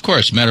course.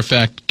 Matter of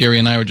fact, Gary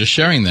and I were just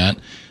sharing that.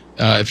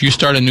 If you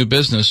start a new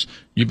business,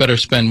 you better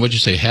spend, what'd you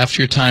say, half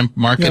your time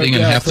marketing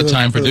and half the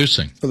time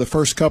producing. For the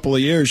first couple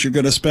of years, you're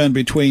going to spend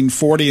between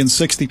 40 and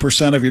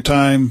 60% of your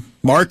time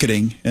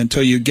marketing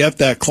until you get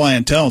that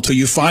clientele, until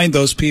you find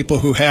those people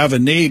who have a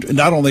need,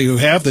 not only who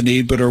have the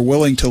need, but are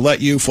willing to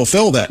let you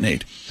fulfill that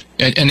need.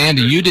 And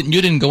Andy, you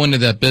didn't go into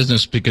that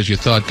business because you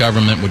thought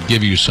government would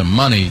give you some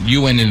money.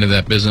 You went into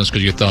that business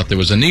because you thought there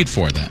was a need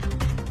for that.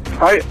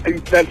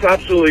 That's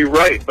absolutely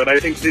right, but I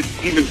think that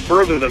even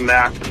further than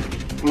that,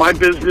 my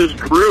business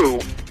grew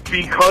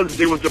because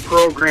there was a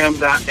program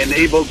that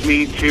enabled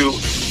me to,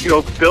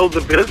 build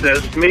the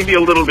business maybe a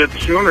little bit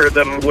sooner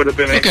than it would have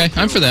been. Okay,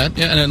 I'm for that.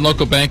 Yeah, and a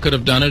local bank could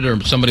have done it,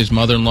 or somebody's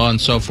mother-in-law and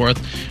so forth.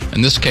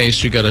 In this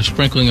case, you got a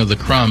sprinkling of the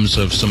crumbs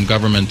of some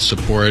government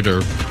support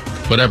or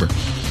whatever.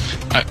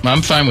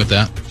 I'm fine with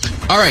that.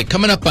 All right,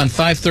 coming up on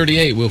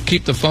 5:38, we'll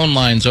keep the phone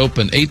lines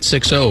open,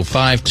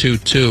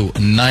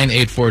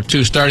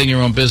 860-522-9842. Starting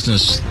your own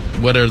business,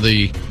 what are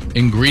the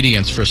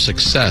ingredients for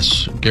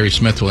success? Gary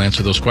Smith will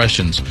answer those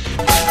questions.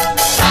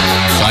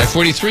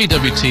 543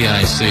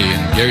 WTIC,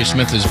 and Gary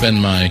Smith has been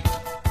my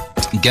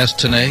guest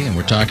today, and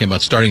we're talking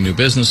about starting new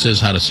businesses,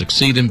 how to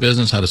succeed in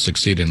business, how to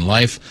succeed in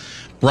life.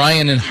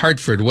 Brian in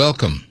Hartford,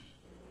 welcome.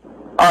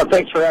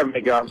 Thanks for having me,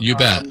 Gus. You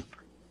bet.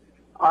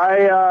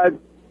 I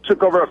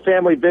took over a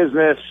family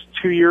business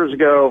 2 years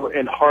ago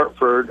in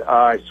Hartford.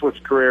 I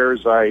switched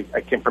careers. I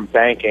came from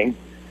banking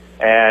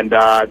and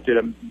did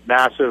a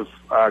massive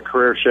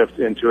career shift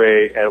into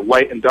a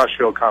light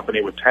industrial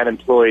company with 10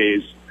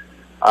 employees.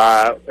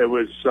 It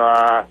was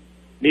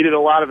needed a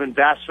lot of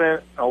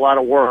investment, a lot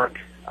of work,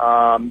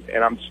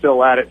 and I'm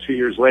still at it 2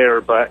 years later.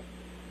 But,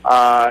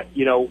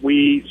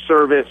 we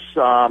service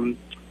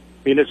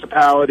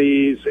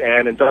municipalities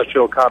and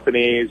industrial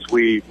companies.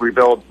 We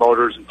rebuild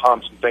motors and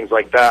pumps and things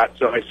like that.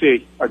 So I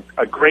see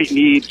a great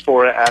need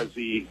for it as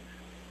the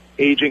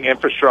aging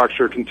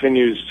infrastructure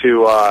continues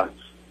to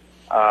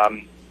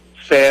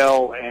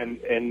fail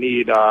and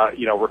need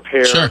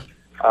repair. Sure.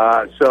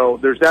 So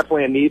there's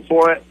definitely a need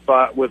for it.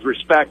 But with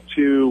respect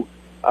to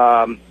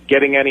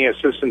getting any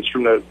assistance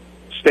from the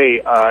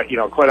state,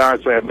 quite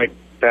honestly, I'd make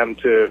them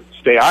to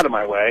stay out of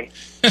my way.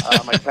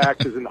 My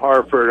taxes in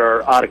Hartford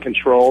are out of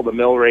control. The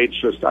mill rate's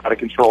just out of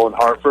control in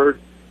Hartford.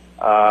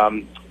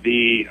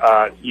 You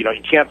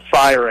can't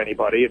fire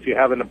anybody. If you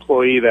have an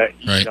employee that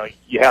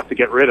you have to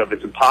get rid of,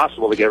 it's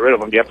impossible to get rid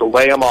of them. You have to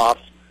lay them off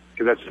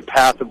because that's the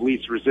path of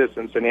least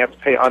resistance, and you have to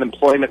pay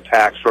unemployment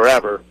tax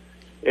forever.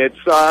 It's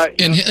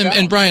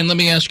and Brian, let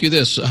me ask you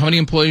this: how many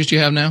employees do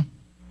you have now?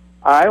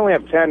 I only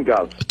have 10,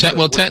 Gov.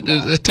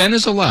 10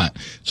 is a lot.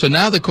 So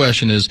now the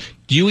question is,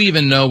 do you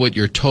even know what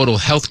your total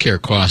health care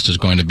cost is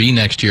going to be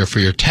next year for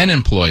your 10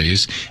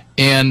 employees?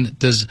 And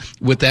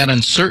with that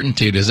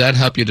uncertainty, does that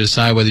help you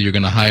decide whether you're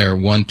going to hire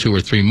 1, 2,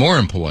 or 3 more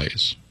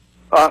employees?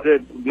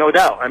 No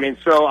doubt. I mean,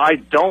 so I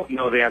don't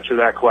know the answer to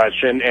that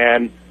question.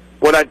 And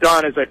what I've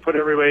done is I put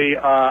everybody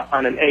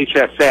on an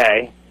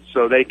HSA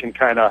so they can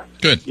kind of,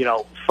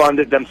 fund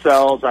it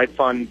themselves. I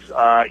fund,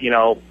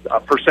 a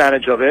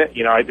percentage of it.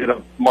 I did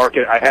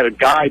I had a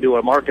guy do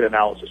a market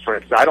analysis for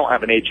it. I don't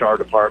have an HR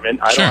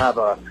department.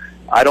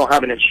 I don't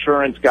have an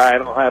insurance guy. I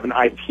don't have an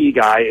IT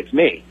guy. It's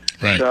me.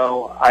 Right.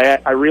 So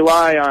I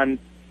rely on,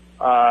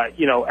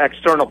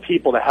 external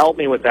people to help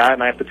me with that,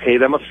 and I have to pay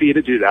them a fee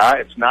to do that.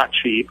 It's not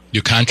cheap.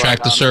 You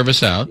contract the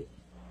service out.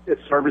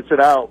 Service it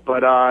out,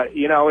 but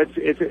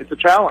it's a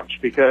challenge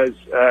because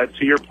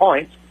to your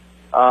point,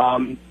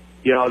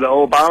 the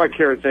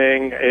Obamacare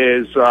thing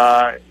is,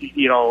 I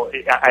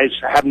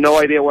have no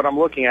idea what I'm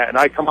looking at, and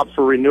I come up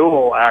for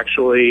renewal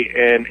actually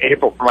in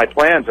April for my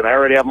plans, and I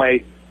already have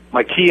my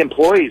key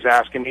employees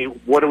asking me,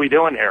 "What are we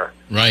doing here?"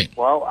 Right.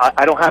 Well,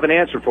 I don't have an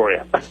answer for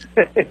you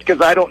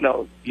because I don't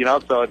know.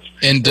 So it's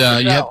and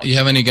you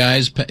have any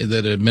guys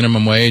that are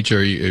minimum wage,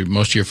 or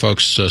most of your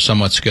folks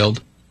somewhat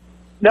skilled?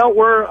 No,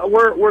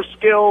 we're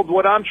skilled.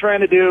 What I'm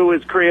trying to do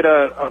is create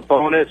a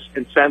bonus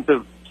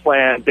incentive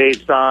plan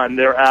based on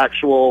their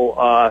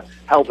actual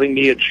helping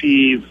me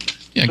achieve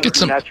Yeah, get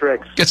some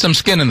metrics. Get some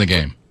skin in the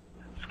game.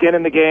 Skin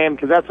in the game,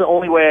 because that's the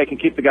only way I can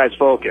keep the guys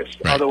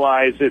focused. Right.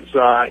 Otherwise, it's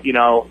I'm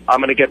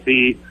going to get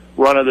the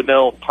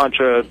run-of-the-mill punch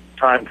a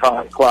time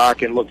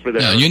clock and look for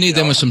the. Yeah, you need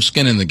them with some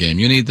skin in the game.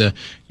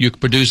 You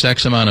produce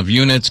X amount of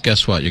units.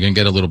 Guess what? You're going to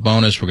get a little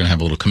bonus. We're going to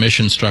have a little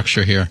commission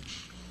structure here.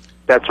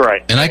 That's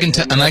right. And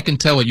I can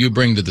tell what you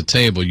bring to the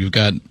table.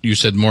 You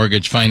said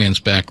mortgage finance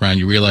background.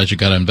 You realize you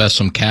got to invest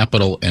some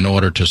capital in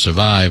order to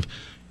survive,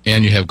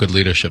 and you have good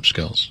leadership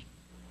skills.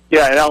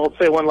 Yeah, and I'll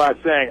say one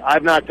last thing.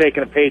 I've not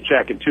taken a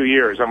paycheck in 2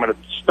 years. I'm going to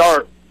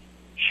start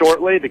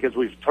shortly because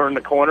we've turned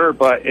the corner,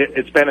 but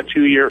it's been a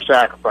 2-year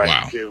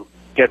sacrifice to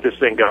get this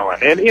thing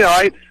going. And,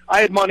 I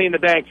had money in the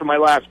bank for my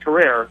last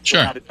career,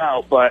 without a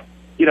doubt, but,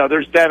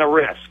 there's been a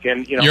risk.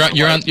 And,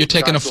 You're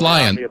taking a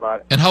fly in.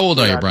 And how old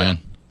are you, Brian?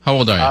 How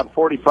old are you? I'm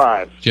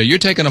 45. Yeah, you're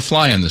taking a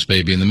fly on this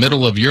baby in the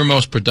middle of your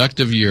most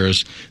productive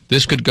years.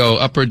 This could go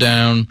up or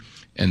down,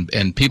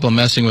 and people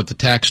messing with the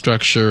tax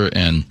structure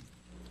and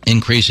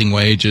increasing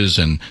wages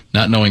and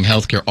not knowing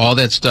health care, all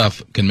that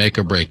stuff can make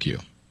or break you.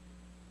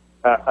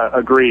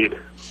 Agreed.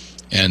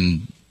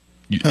 And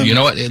you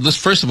know what?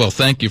 First of all,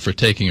 thank you for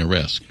taking a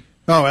risk.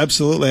 Oh,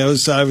 absolutely. I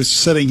was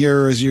sitting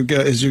here as you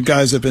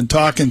guys have been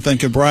talking,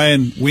 thinking,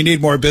 Brian, we need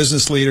more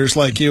business leaders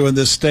like you in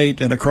this state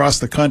and across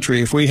the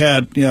country. If we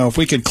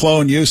could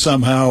clone you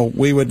somehow,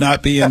 we would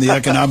not be in the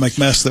economic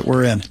mess that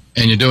we're in.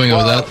 And you're doing it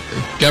without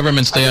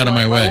government. Stay out of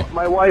my way.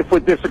 My wife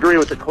would disagree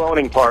with the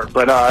cloning part,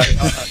 but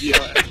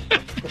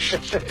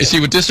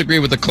she would disagree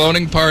with the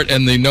cloning part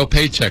and the no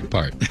paycheck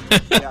part.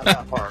 Yeah,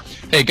 that part.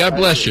 Hey, God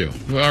bless you.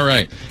 All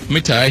right. Let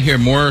me tell you, I hear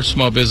more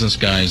small business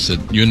guys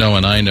that you know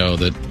and I know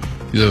that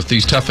with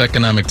these tough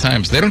economic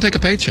times, they don't take a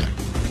paycheck.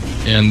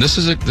 And this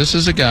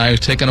is a guy who's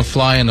taking a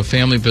fly in a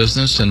family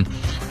business, and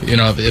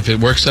if it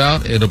works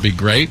out, it'll be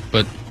great,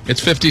 but it's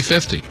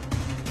 50-50.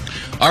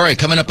 All right,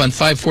 coming up on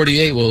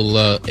 548,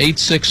 we'll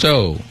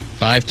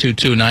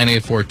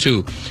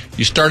 860-522-9842.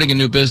 You're starting a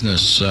new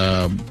business.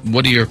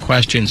 What are your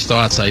questions,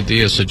 thoughts,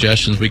 ideas,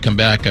 suggestions? We come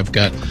back. I've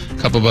got a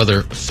couple of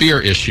other fear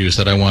issues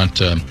that I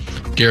want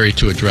Gary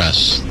to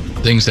address,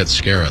 things that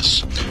scare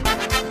us.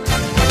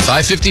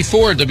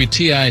 554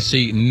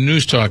 WTIC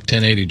News Talk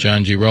 1080.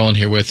 John G. Rowland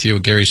here with you.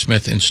 Gary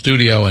Smith in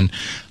studio. And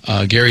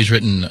Gary's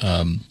written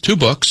 2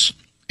 books.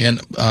 And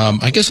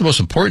I guess the most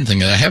important thing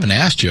that I haven't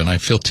asked you, and I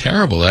feel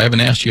terrible, I haven't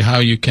asked you how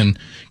you can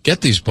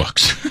get these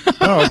books.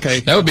 Oh,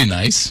 okay. That would be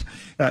nice.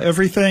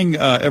 Everything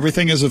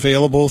is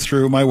available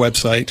through my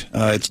website.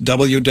 It's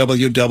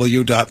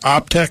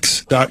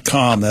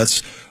www.optex.com.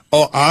 That's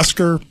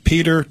Oscar,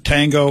 Peter,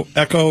 Tango,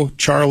 Echo,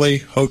 Charlie,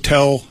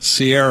 Hotel,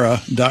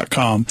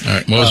 Sierra.com. All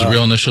right. What was the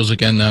real initials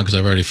again now? Because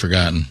I've already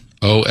forgotten.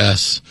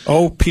 OS.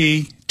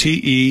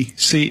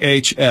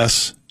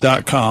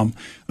 OPTECHS.com.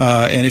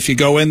 And if you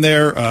go in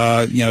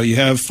there, you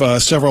have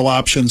several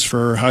options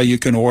for how you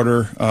can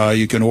order.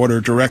 You can order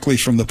directly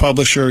from the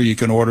publisher. You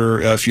can order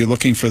if you're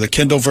looking for the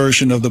Kindle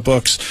version of the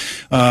books.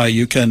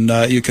 You can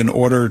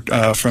order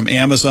from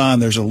Amazon.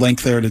 There's a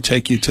link there to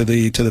take you to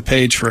the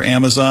page for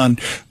Amazon.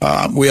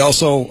 We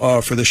also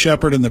for The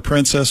Shepherd and the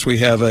Princess, we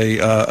have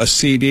a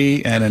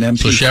CD and an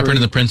MP3. So Shepherd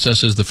and the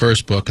Princess is the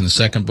first book, and the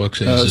second book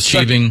is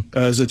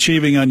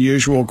Achieving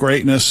Unusual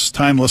Greatness: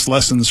 Timeless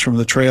Lessons from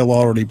the Trail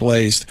Already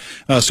Blazed.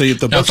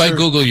 If I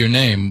Google your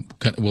name,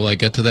 will I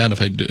get to that?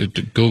 If I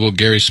Google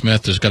Gary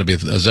Smith, there's got to be,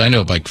 as I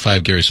know, like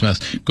 5 Gary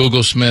Smiths.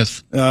 Google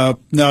Smith. No,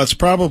 it's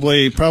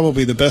probably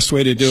the best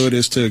way to do it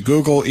is to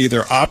Google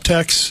either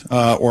Optex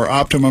or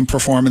Optimum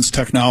Performance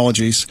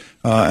Technologies,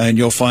 and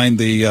you'll find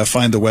the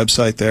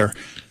website there.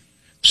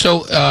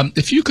 So,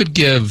 if you could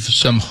give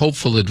some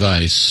hopeful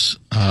advice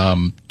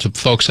to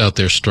folks out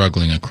there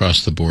struggling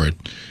across the board,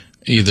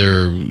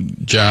 either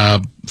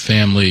job,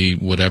 family,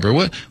 whatever,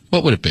 what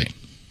would it be?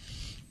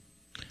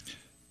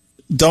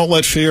 Don't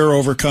let fear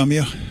overcome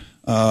you.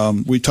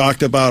 We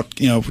talked about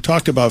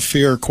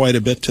fear quite a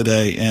bit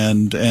today,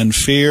 and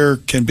fear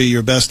can be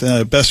your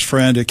best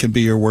friend. It can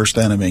be your worst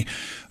enemy.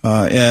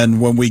 And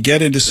when we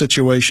get into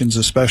situations,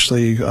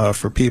 especially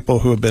for people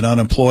who have been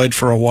unemployed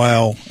for a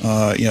while,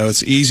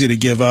 it's easy to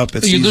give up.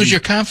 You lose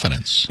your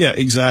confidence. Yeah,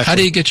 exactly. How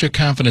do you get your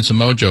confidence and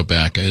mojo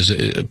back? Is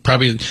it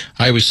probably,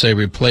 I would say,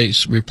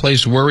 replace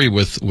worry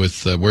with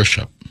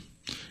worship.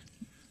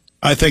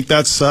 I think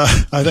that's a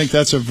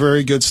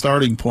very good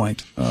starting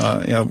point.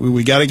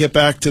 We got to get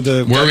back to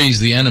the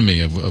worry's the enemy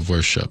of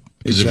worship.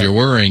 Because If you're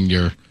worrying,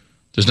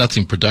 there's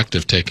nothing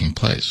productive taking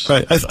place.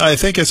 Right. I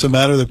think it's a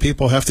matter that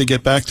people have to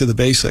get back to the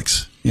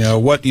basics.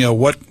 What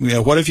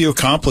have you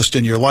accomplished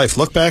in your life?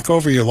 Look back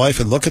over your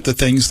life and look at the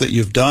things that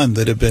you've done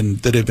that have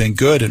been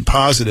good and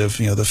positive.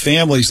 The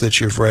families that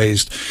you've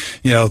raised,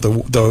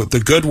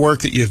 the good work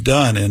that you've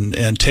done,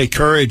 and take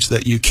courage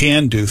that you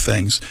can do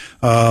things.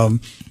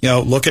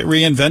 Look at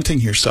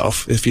reinventing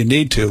yourself if you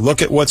need to.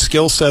 Look at what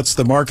skill sets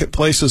the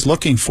marketplace is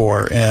looking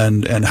for,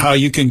 and how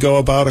you can go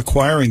about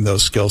acquiring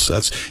those skill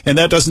sets. And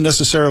that doesn't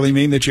necessarily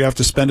mean that you have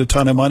to spend a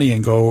ton of money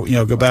and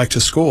go back to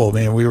school. I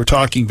mean, we were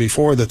talking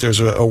before that there's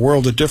a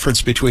world of the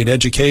difference between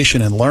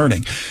education and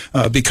learning.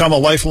 Become a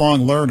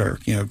lifelong learner.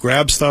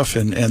 Grab stuff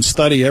and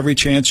study every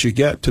chance you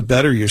get to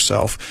better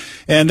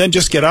yourself, and then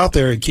just get out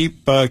there and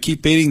keep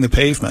beating the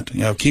pavement.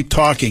 Keep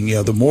talking.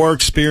 The more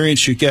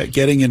experience you get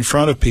getting in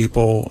front of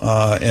people,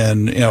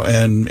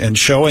 and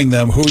showing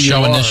them who you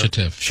are.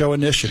 Show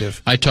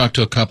initiative. I talked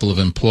to a couple of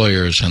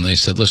employers, and they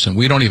said, listen,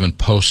 we don't even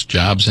post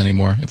jobs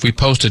anymore. If we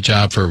post a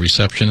job for a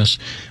receptionist,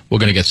 we're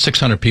going to get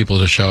 600 people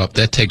to show up.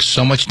 That takes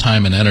so much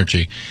time and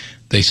energy.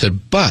 They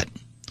said, but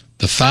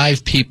the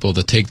 5 people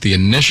that take the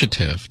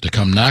initiative to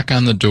come knock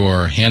on the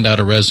door, hand out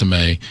a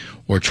resume,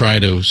 or try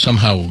to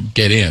somehow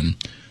get in,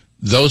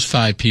 those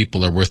 5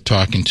 people are worth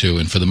talking to,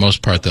 and for the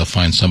most part, they'll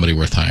find somebody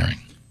worth hiring.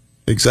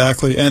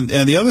 Exactly. And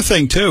the other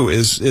thing, too,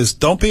 is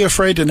don't be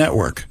afraid to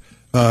network.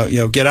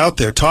 Get out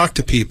there, talk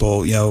to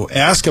people,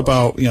 ask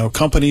about,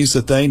 companies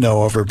that they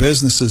know of or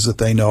businesses that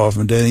they know of,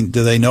 and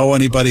do they know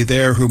anybody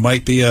there who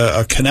might be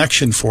a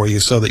connection for you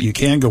so that you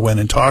can go in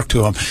and talk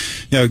to them.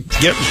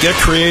 Get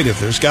creative.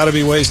 There's got to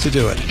be ways to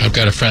do it. I've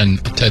got a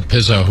friend, Ted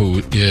Pizzo, who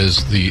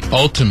is the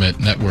ultimate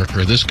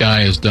networker. This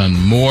guy has done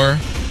more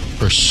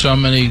for so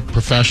many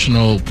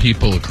professional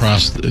people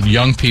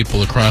young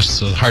people across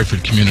the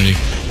Hartford community.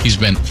 He's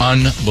been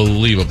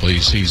unbelievable.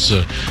 He's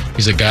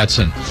a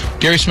godsend.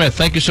 Gary Smith,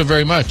 thank you so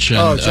very much.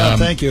 And, John,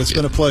 thank you. It's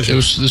been a pleasure.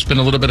 It's been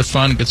a little bit of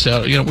fun. We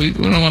don't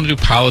want to do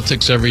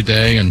politics every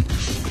day, and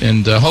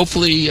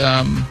hopefully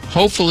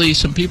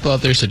some people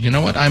out there said, you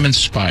know what, I'm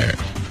inspired.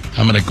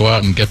 I'm going to go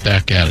out and get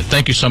back at it.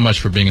 Thank you so much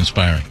for being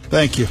inspiring.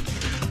 Thank you.